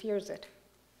 and he fears it.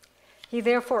 He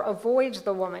therefore avoids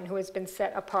the woman who has been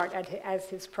set apart as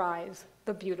his prize,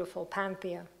 the beautiful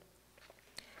Panthea.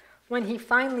 When he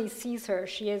finally sees her,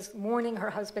 she is mourning her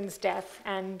husband's death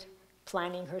and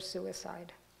planning her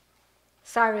suicide.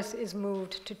 Cyrus is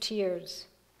moved to tears.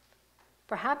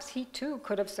 Perhaps he too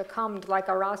could have succumbed like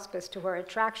Araspis to her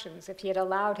attractions if he had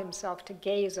allowed himself to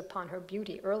gaze upon her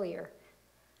beauty earlier.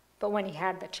 But when he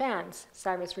had the chance,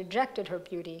 Cyrus rejected her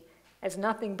beauty as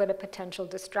nothing but a potential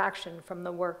distraction from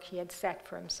the work he had set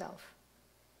for himself.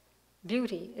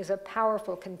 Beauty is a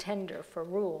powerful contender for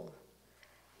rule.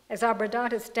 As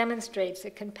Abradatus demonstrates,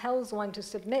 it compels one to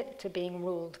submit to being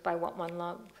ruled by what one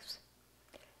loves.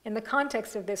 In the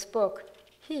context of this book,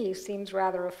 he seems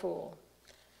rather a fool.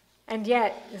 And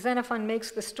yet, Xenophon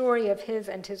makes the story of his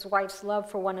and his wife's love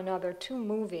for one another too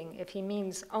moving if he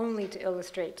means only to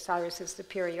illustrate Cyrus's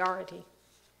superiority.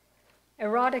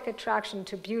 Erotic attraction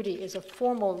to beauty is a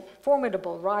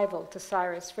formidable rival to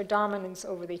Cyrus for dominance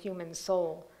over the human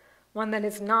soul, one that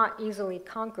is not easily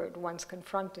conquered once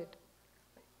confronted.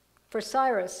 For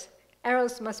Cyrus,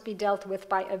 Eros must be dealt with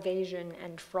by evasion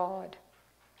and fraud.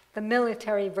 The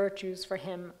military virtues for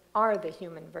him are the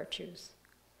human virtues.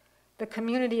 The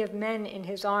community of men in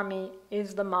his army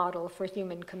is the model for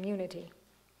human community.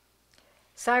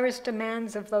 Cyrus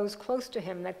demands of those close to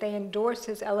him that they endorse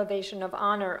his elevation of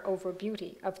honor over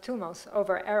beauty, of thumos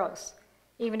over Eros,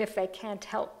 even if they can't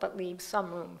help but leave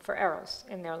some room for Eros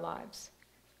in their lives.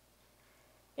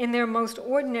 In their most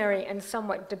ordinary and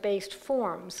somewhat debased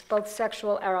forms, both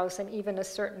sexual eros and even a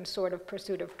certain sort of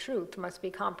pursuit of truth must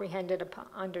be comprehended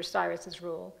under Cyrus's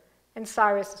rule, and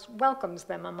Cyrus welcomes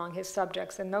them among his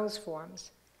subjects in those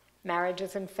forms.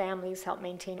 Marriages and families help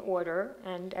maintain order,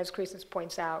 and, as Croesus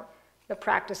points out, the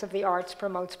practice of the arts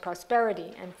promotes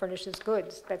prosperity and furnishes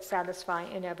goods that satisfy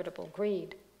inevitable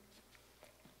greed.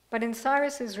 But in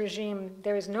Cyrus's regime,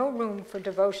 there is no room for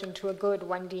devotion to a good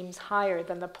one deems higher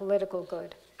than the political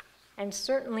good, and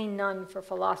certainly none for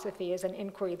philosophy as an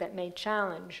inquiry that may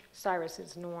challenge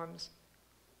Cyrus's norms.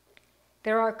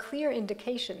 There are clear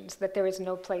indications that there is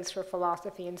no place for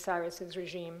philosophy in Cyrus's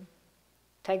regime.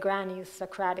 Tigranes,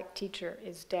 Socratic teacher,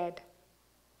 is dead.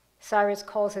 Cyrus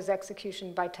calls his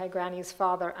execution by Tigranes'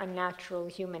 father a natural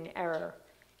human error,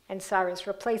 and Cyrus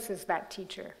replaces that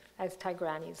teacher as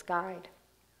Tigranes' guide.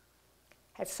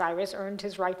 Has Cyrus earned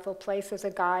his rightful place as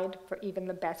a guide for even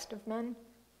the best of men,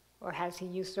 or has he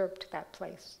usurped that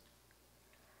place?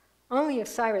 Only if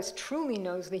Cyrus truly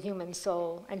knows the human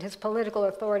soul and his political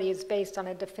authority is based on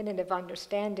a definitive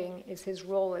understanding is his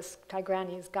role as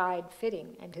Tigranes' guide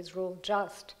fitting and his rule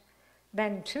just.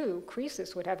 Then, too,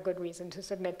 Croesus would have good reason to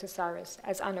submit to Cyrus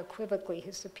as unequivocally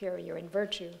his superior in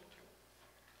virtue.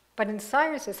 But in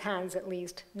Cyrus's hands, at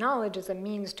least, knowledge is a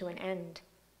means to an end.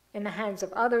 In the hands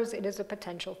of others, it is a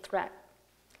potential threat.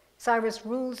 Cyrus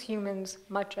rules humans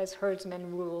much as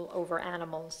herdsmen rule over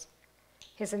animals.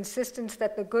 His insistence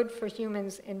that the good for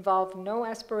humans involve no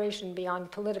aspiration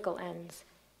beyond political ends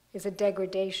is a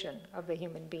degradation of the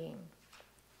human being.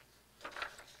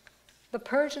 The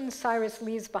Persians Cyrus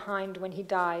leaves behind when he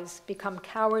dies become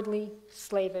cowardly,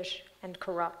 slavish, and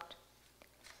corrupt.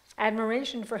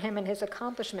 Admiration for him and his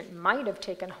accomplishment might have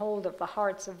taken hold of the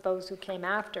hearts of those who came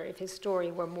after if his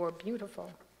story were more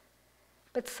beautiful.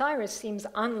 But Cyrus seems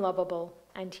unlovable,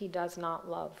 and he does not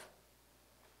love.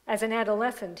 As an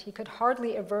adolescent, he could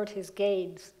hardly avert his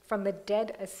gaze from the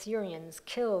dead Assyrians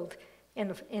killed in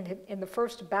the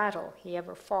first battle he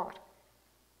ever fought.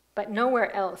 But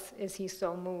nowhere else is he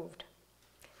so moved.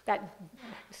 That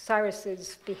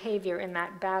Cyrus's behavior in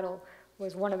that battle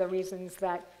was one of the reasons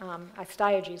that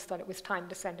Astyages thought it was time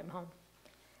to send him home.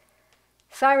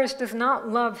 Cyrus does not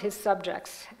love his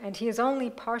subjects, and he is only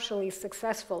partially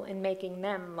successful in making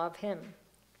them love him.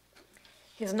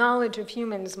 His knowledge of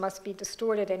humans must be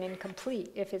distorted and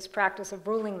incomplete if his practice of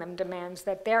ruling them demands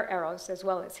that their eros, as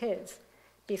well as his,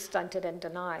 be stunted and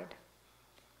denied.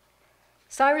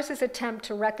 Cyrus's attempt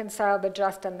to reconcile the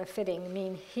just and the fitting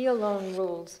mean he alone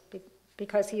rules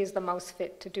because he is the most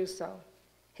fit to do so.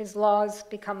 His laws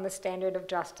become the standard of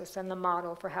justice and the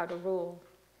model for how to rule.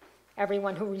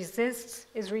 Everyone who resists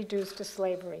is reduced to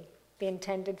slavery, the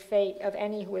intended fate of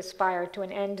any who aspire to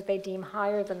an end they deem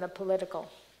higher than the political.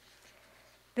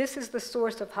 This is the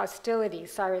source of hostility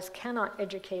Cyrus cannot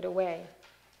educate away.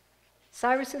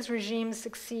 Cyrus's regime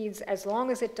succeeds as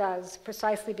long as it does,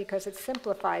 precisely because it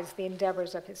simplifies the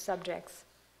endeavors of his subjects.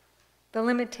 The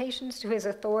limitations to his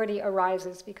authority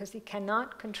arises because he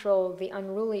cannot control the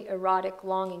unruly erotic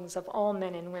longings of all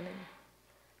men and women.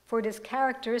 For it is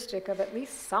characteristic of at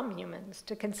least some humans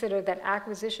to consider that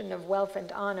acquisition of wealth and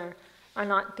honor are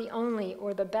not the only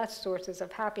or the best sources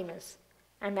of happiness,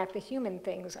 and that the human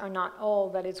things are not all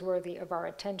that is worthy of our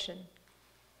attention.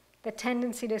 The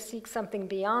tendency to seek something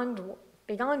beyond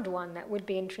one that would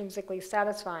be intrinsically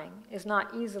satisfying is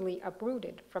not easily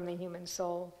uprooted from the human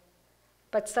soul.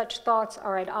 But such thoughts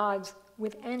are at odds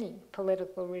with any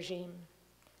political regime.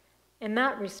 In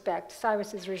that respect,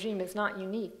 Cyrus's regime is not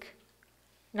unique.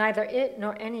 Neither it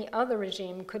nor any other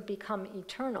regime could become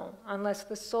eternal unless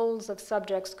the souls of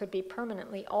subjects could be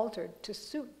permanently altered to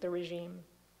suit the regime.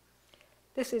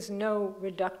 This is no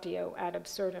reductio ad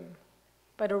absurdum,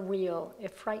 but a real,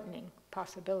 if frightening,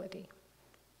 possibility.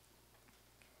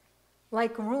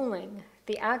 Like ruling,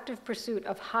 the active pursuit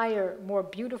of higher, more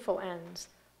beautiful ends,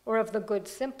 or of the good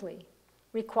simply,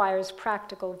 requires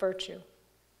practical virtue.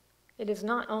 It is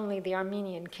not only the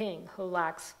Armenian king who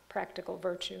lacks practical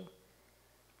virtue,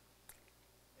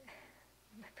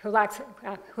 who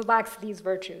lacks these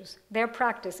virtues. Their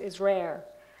practice is rare.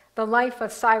 The life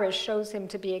of Cyrus shows him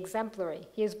to be exemplary.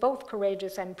 He is both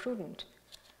courageous and prudent.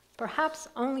 Perhaps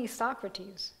only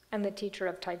Socrates and the teacher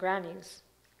of Tigranes,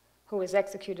 who was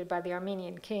executed by the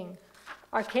Armenian king,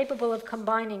 are capable of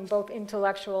combining both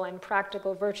intellectual and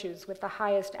practical virtues with the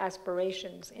highest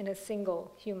aspirations in a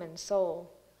single human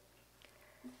soul.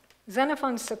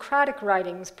 Xenophon's Socratic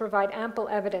writings provide ample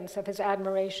evidence of his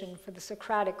admiration for the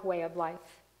Socratic way of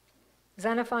life.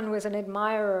 Xenophon was an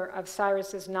admirer of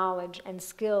Cyrus's knowledge and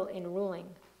skill in ruling,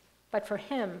 but for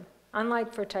him,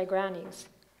 unlike for Tigranes,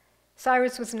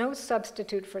 Cyrus was no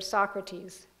substitute for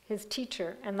Socrates. his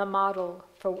teacher and the model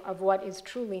of what is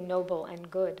truly noble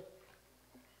and good.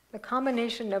 The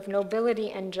combination of nobility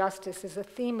and justice is a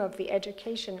theme of the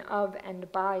education of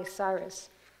and by Cyrus.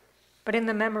 But in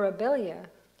the memorabilia,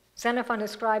 Xenophon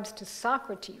ascribes to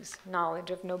Socrates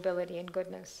knowledge of nobility and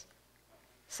goodness.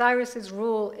 Cyrus's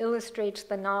rule illustrates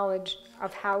the knowledge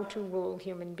of how to rule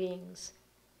human beings.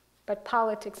 But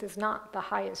politics is not the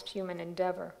highest human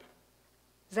endeavor.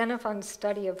 Xenophon's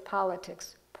study of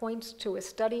politics points to a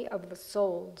study of the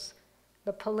souls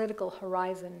the political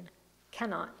horizon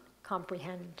cannot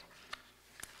comprehend.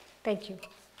 Thank you.